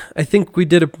we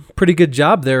did a pretty good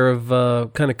job there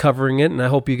of kind of covering it, and I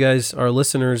hope you guys, our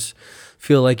listeners,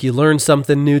 feel like you learned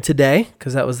something new today,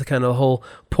 because that was the kind of whole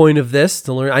point of this,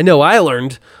 to learn. I know I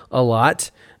learned a lot.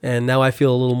 And now I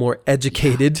feel a little more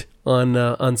educated on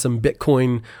some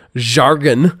Bitcoin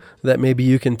jargon that maybe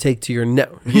you can take to your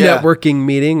networking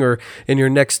meeting or in your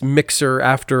next mixer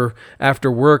after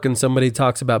work, and somebody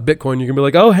talks about Bitcoin. You can be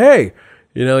like, oh, hey,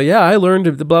 I learned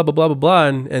the blah, blah, blah, blah, blah.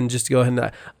 And just go ahead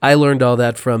and I learned all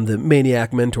that from the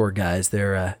Maniac Mentor guys.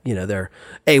 They're, they're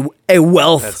a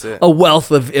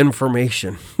wealth of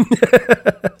information.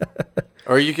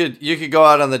 Or you could go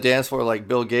out on the dance floor like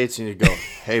Bill Gates and you go,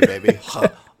 hey, baby,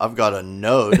 I've got a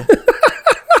node.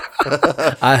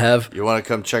 I have. You want to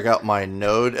come check out my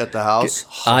node at the house?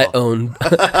 I own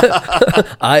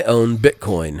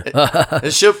Bitcoin.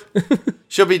 And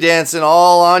she'll be dancing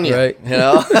all on you, right?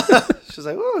 She's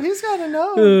like, oh, he's got a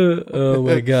node. Oh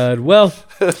my God. Well,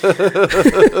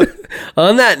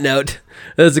 on that note,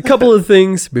 there's a couple of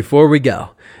things before we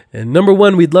go. And number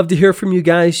one, we'd love to hear from you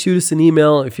guys. Shoot us an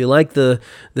email if you like the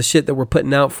shit that we're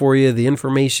putting out for you, the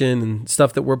information and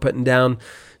stuff that we're putting down.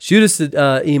 Shoot us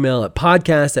an email at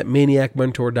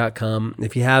podcast@maniacmentor.com.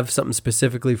 If you have something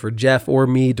specifically for Jeff or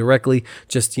me directly,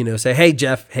 just say, hey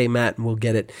Jeff, hey Matt, and we'll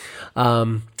get it.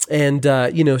 And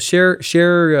share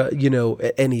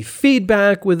any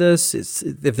feedback with us.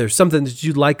 If there's something that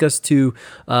you'd like us to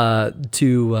go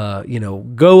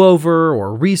over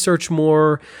or research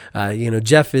more.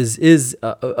 Jeff is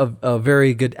a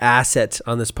very good asset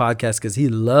on this podcast, because he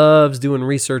loves doing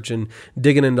research and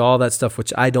digging into all that stuff,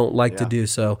 which I don't like to do.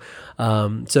 So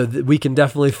we can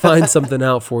definitely find something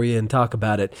out for you and talk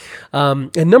about it.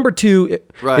 And number two,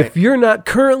 if you're not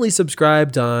currently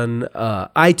subscribed on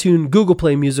iTunes, Google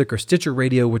Play Music, or Stitcher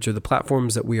Radio, which are the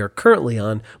platforms that we are currently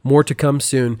on, more to come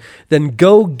soon, then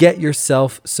go get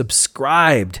yourself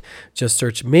subscribed. Just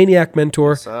search Maniac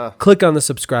Mentor, click on the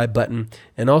subscribe button,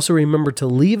 and also remember to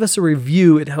leave us a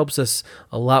review. It helps us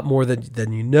a lot more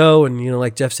than you know. And,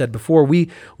 like Jeff said before,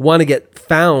 we want to get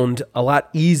found a lot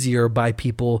easier by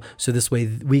people, so this way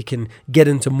we can get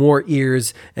into more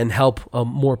ears and help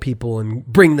more people and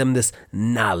bring them this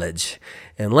knowledge.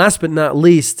 And last but not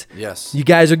least, yes, you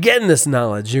guys are getting this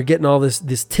knowledge. You're getting all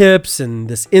this tips and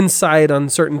this insight on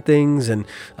certain things, and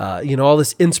all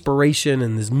this inspiration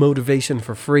and this motivation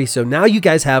for free. So now you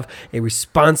guys have a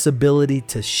responsibility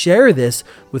to share this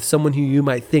with someone who you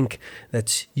might think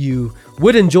that you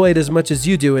would enjoy it as much as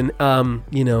you do. And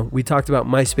we talked about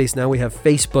MySpace. Now we have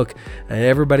Facebook, and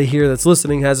everybody here that's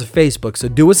listening has a Facebook. So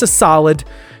do us a solid,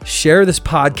 share this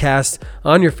podcast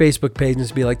on your Facebook page and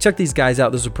just be like, check these guys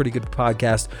out. This is a pretty good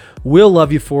podcast. We'll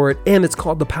love you for it. And it's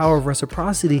called The Power of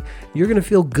Reciprocity. You're going to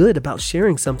feel good about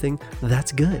sharing something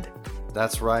that's good.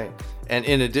 That's right. And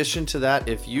in addition to that,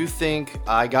 if you think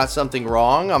I got something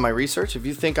wrong on my research, if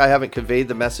you think I haven't conveyed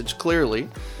the message clearly,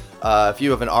 if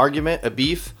you have an argument, a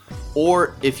beef,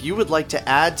 or if you would like to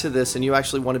add to this and you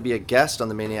actually want to be a guest on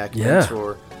the Maniac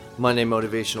Mentor Monday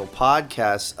Motivational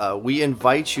Podcast, we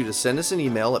invite you to send us an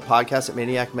email at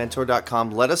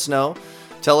podcast@maniacmentor.com. Let us know.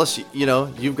 Tell us,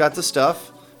 you've got the stuff.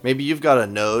 Maybe you've got a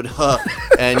node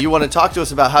and you want to talk to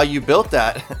us about how you built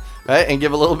that, right? And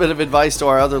give a little bit of advice to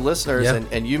our other listeners. Yeah.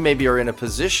 And you maybe are in a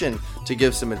position to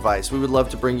give some advice. We would love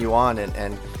to bring you on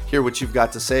and hear what you've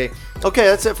got to say. Okay,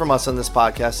 that's it from us on this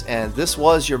podcast. And this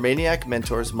was your Maniac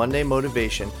Mentors Monday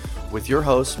Motivation with your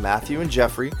hosts, Matthew and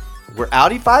Jeffrey. We're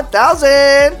Audi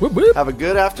 5000. Whoop, whoop. Have a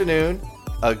good afternoon,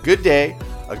 a good day,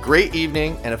 a great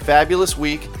evening, and a fabulous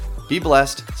week. Be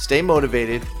blessed, stay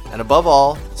motivated, and above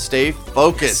all, stay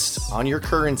focused on your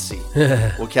currency.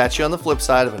 We'll catch you on the flip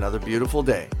side of another beautiful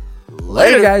day.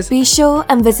 Later, guys. Be sure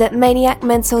and visit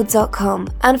maniacmentor.com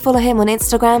and follow him on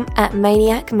Instagram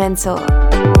 @maniacmentor.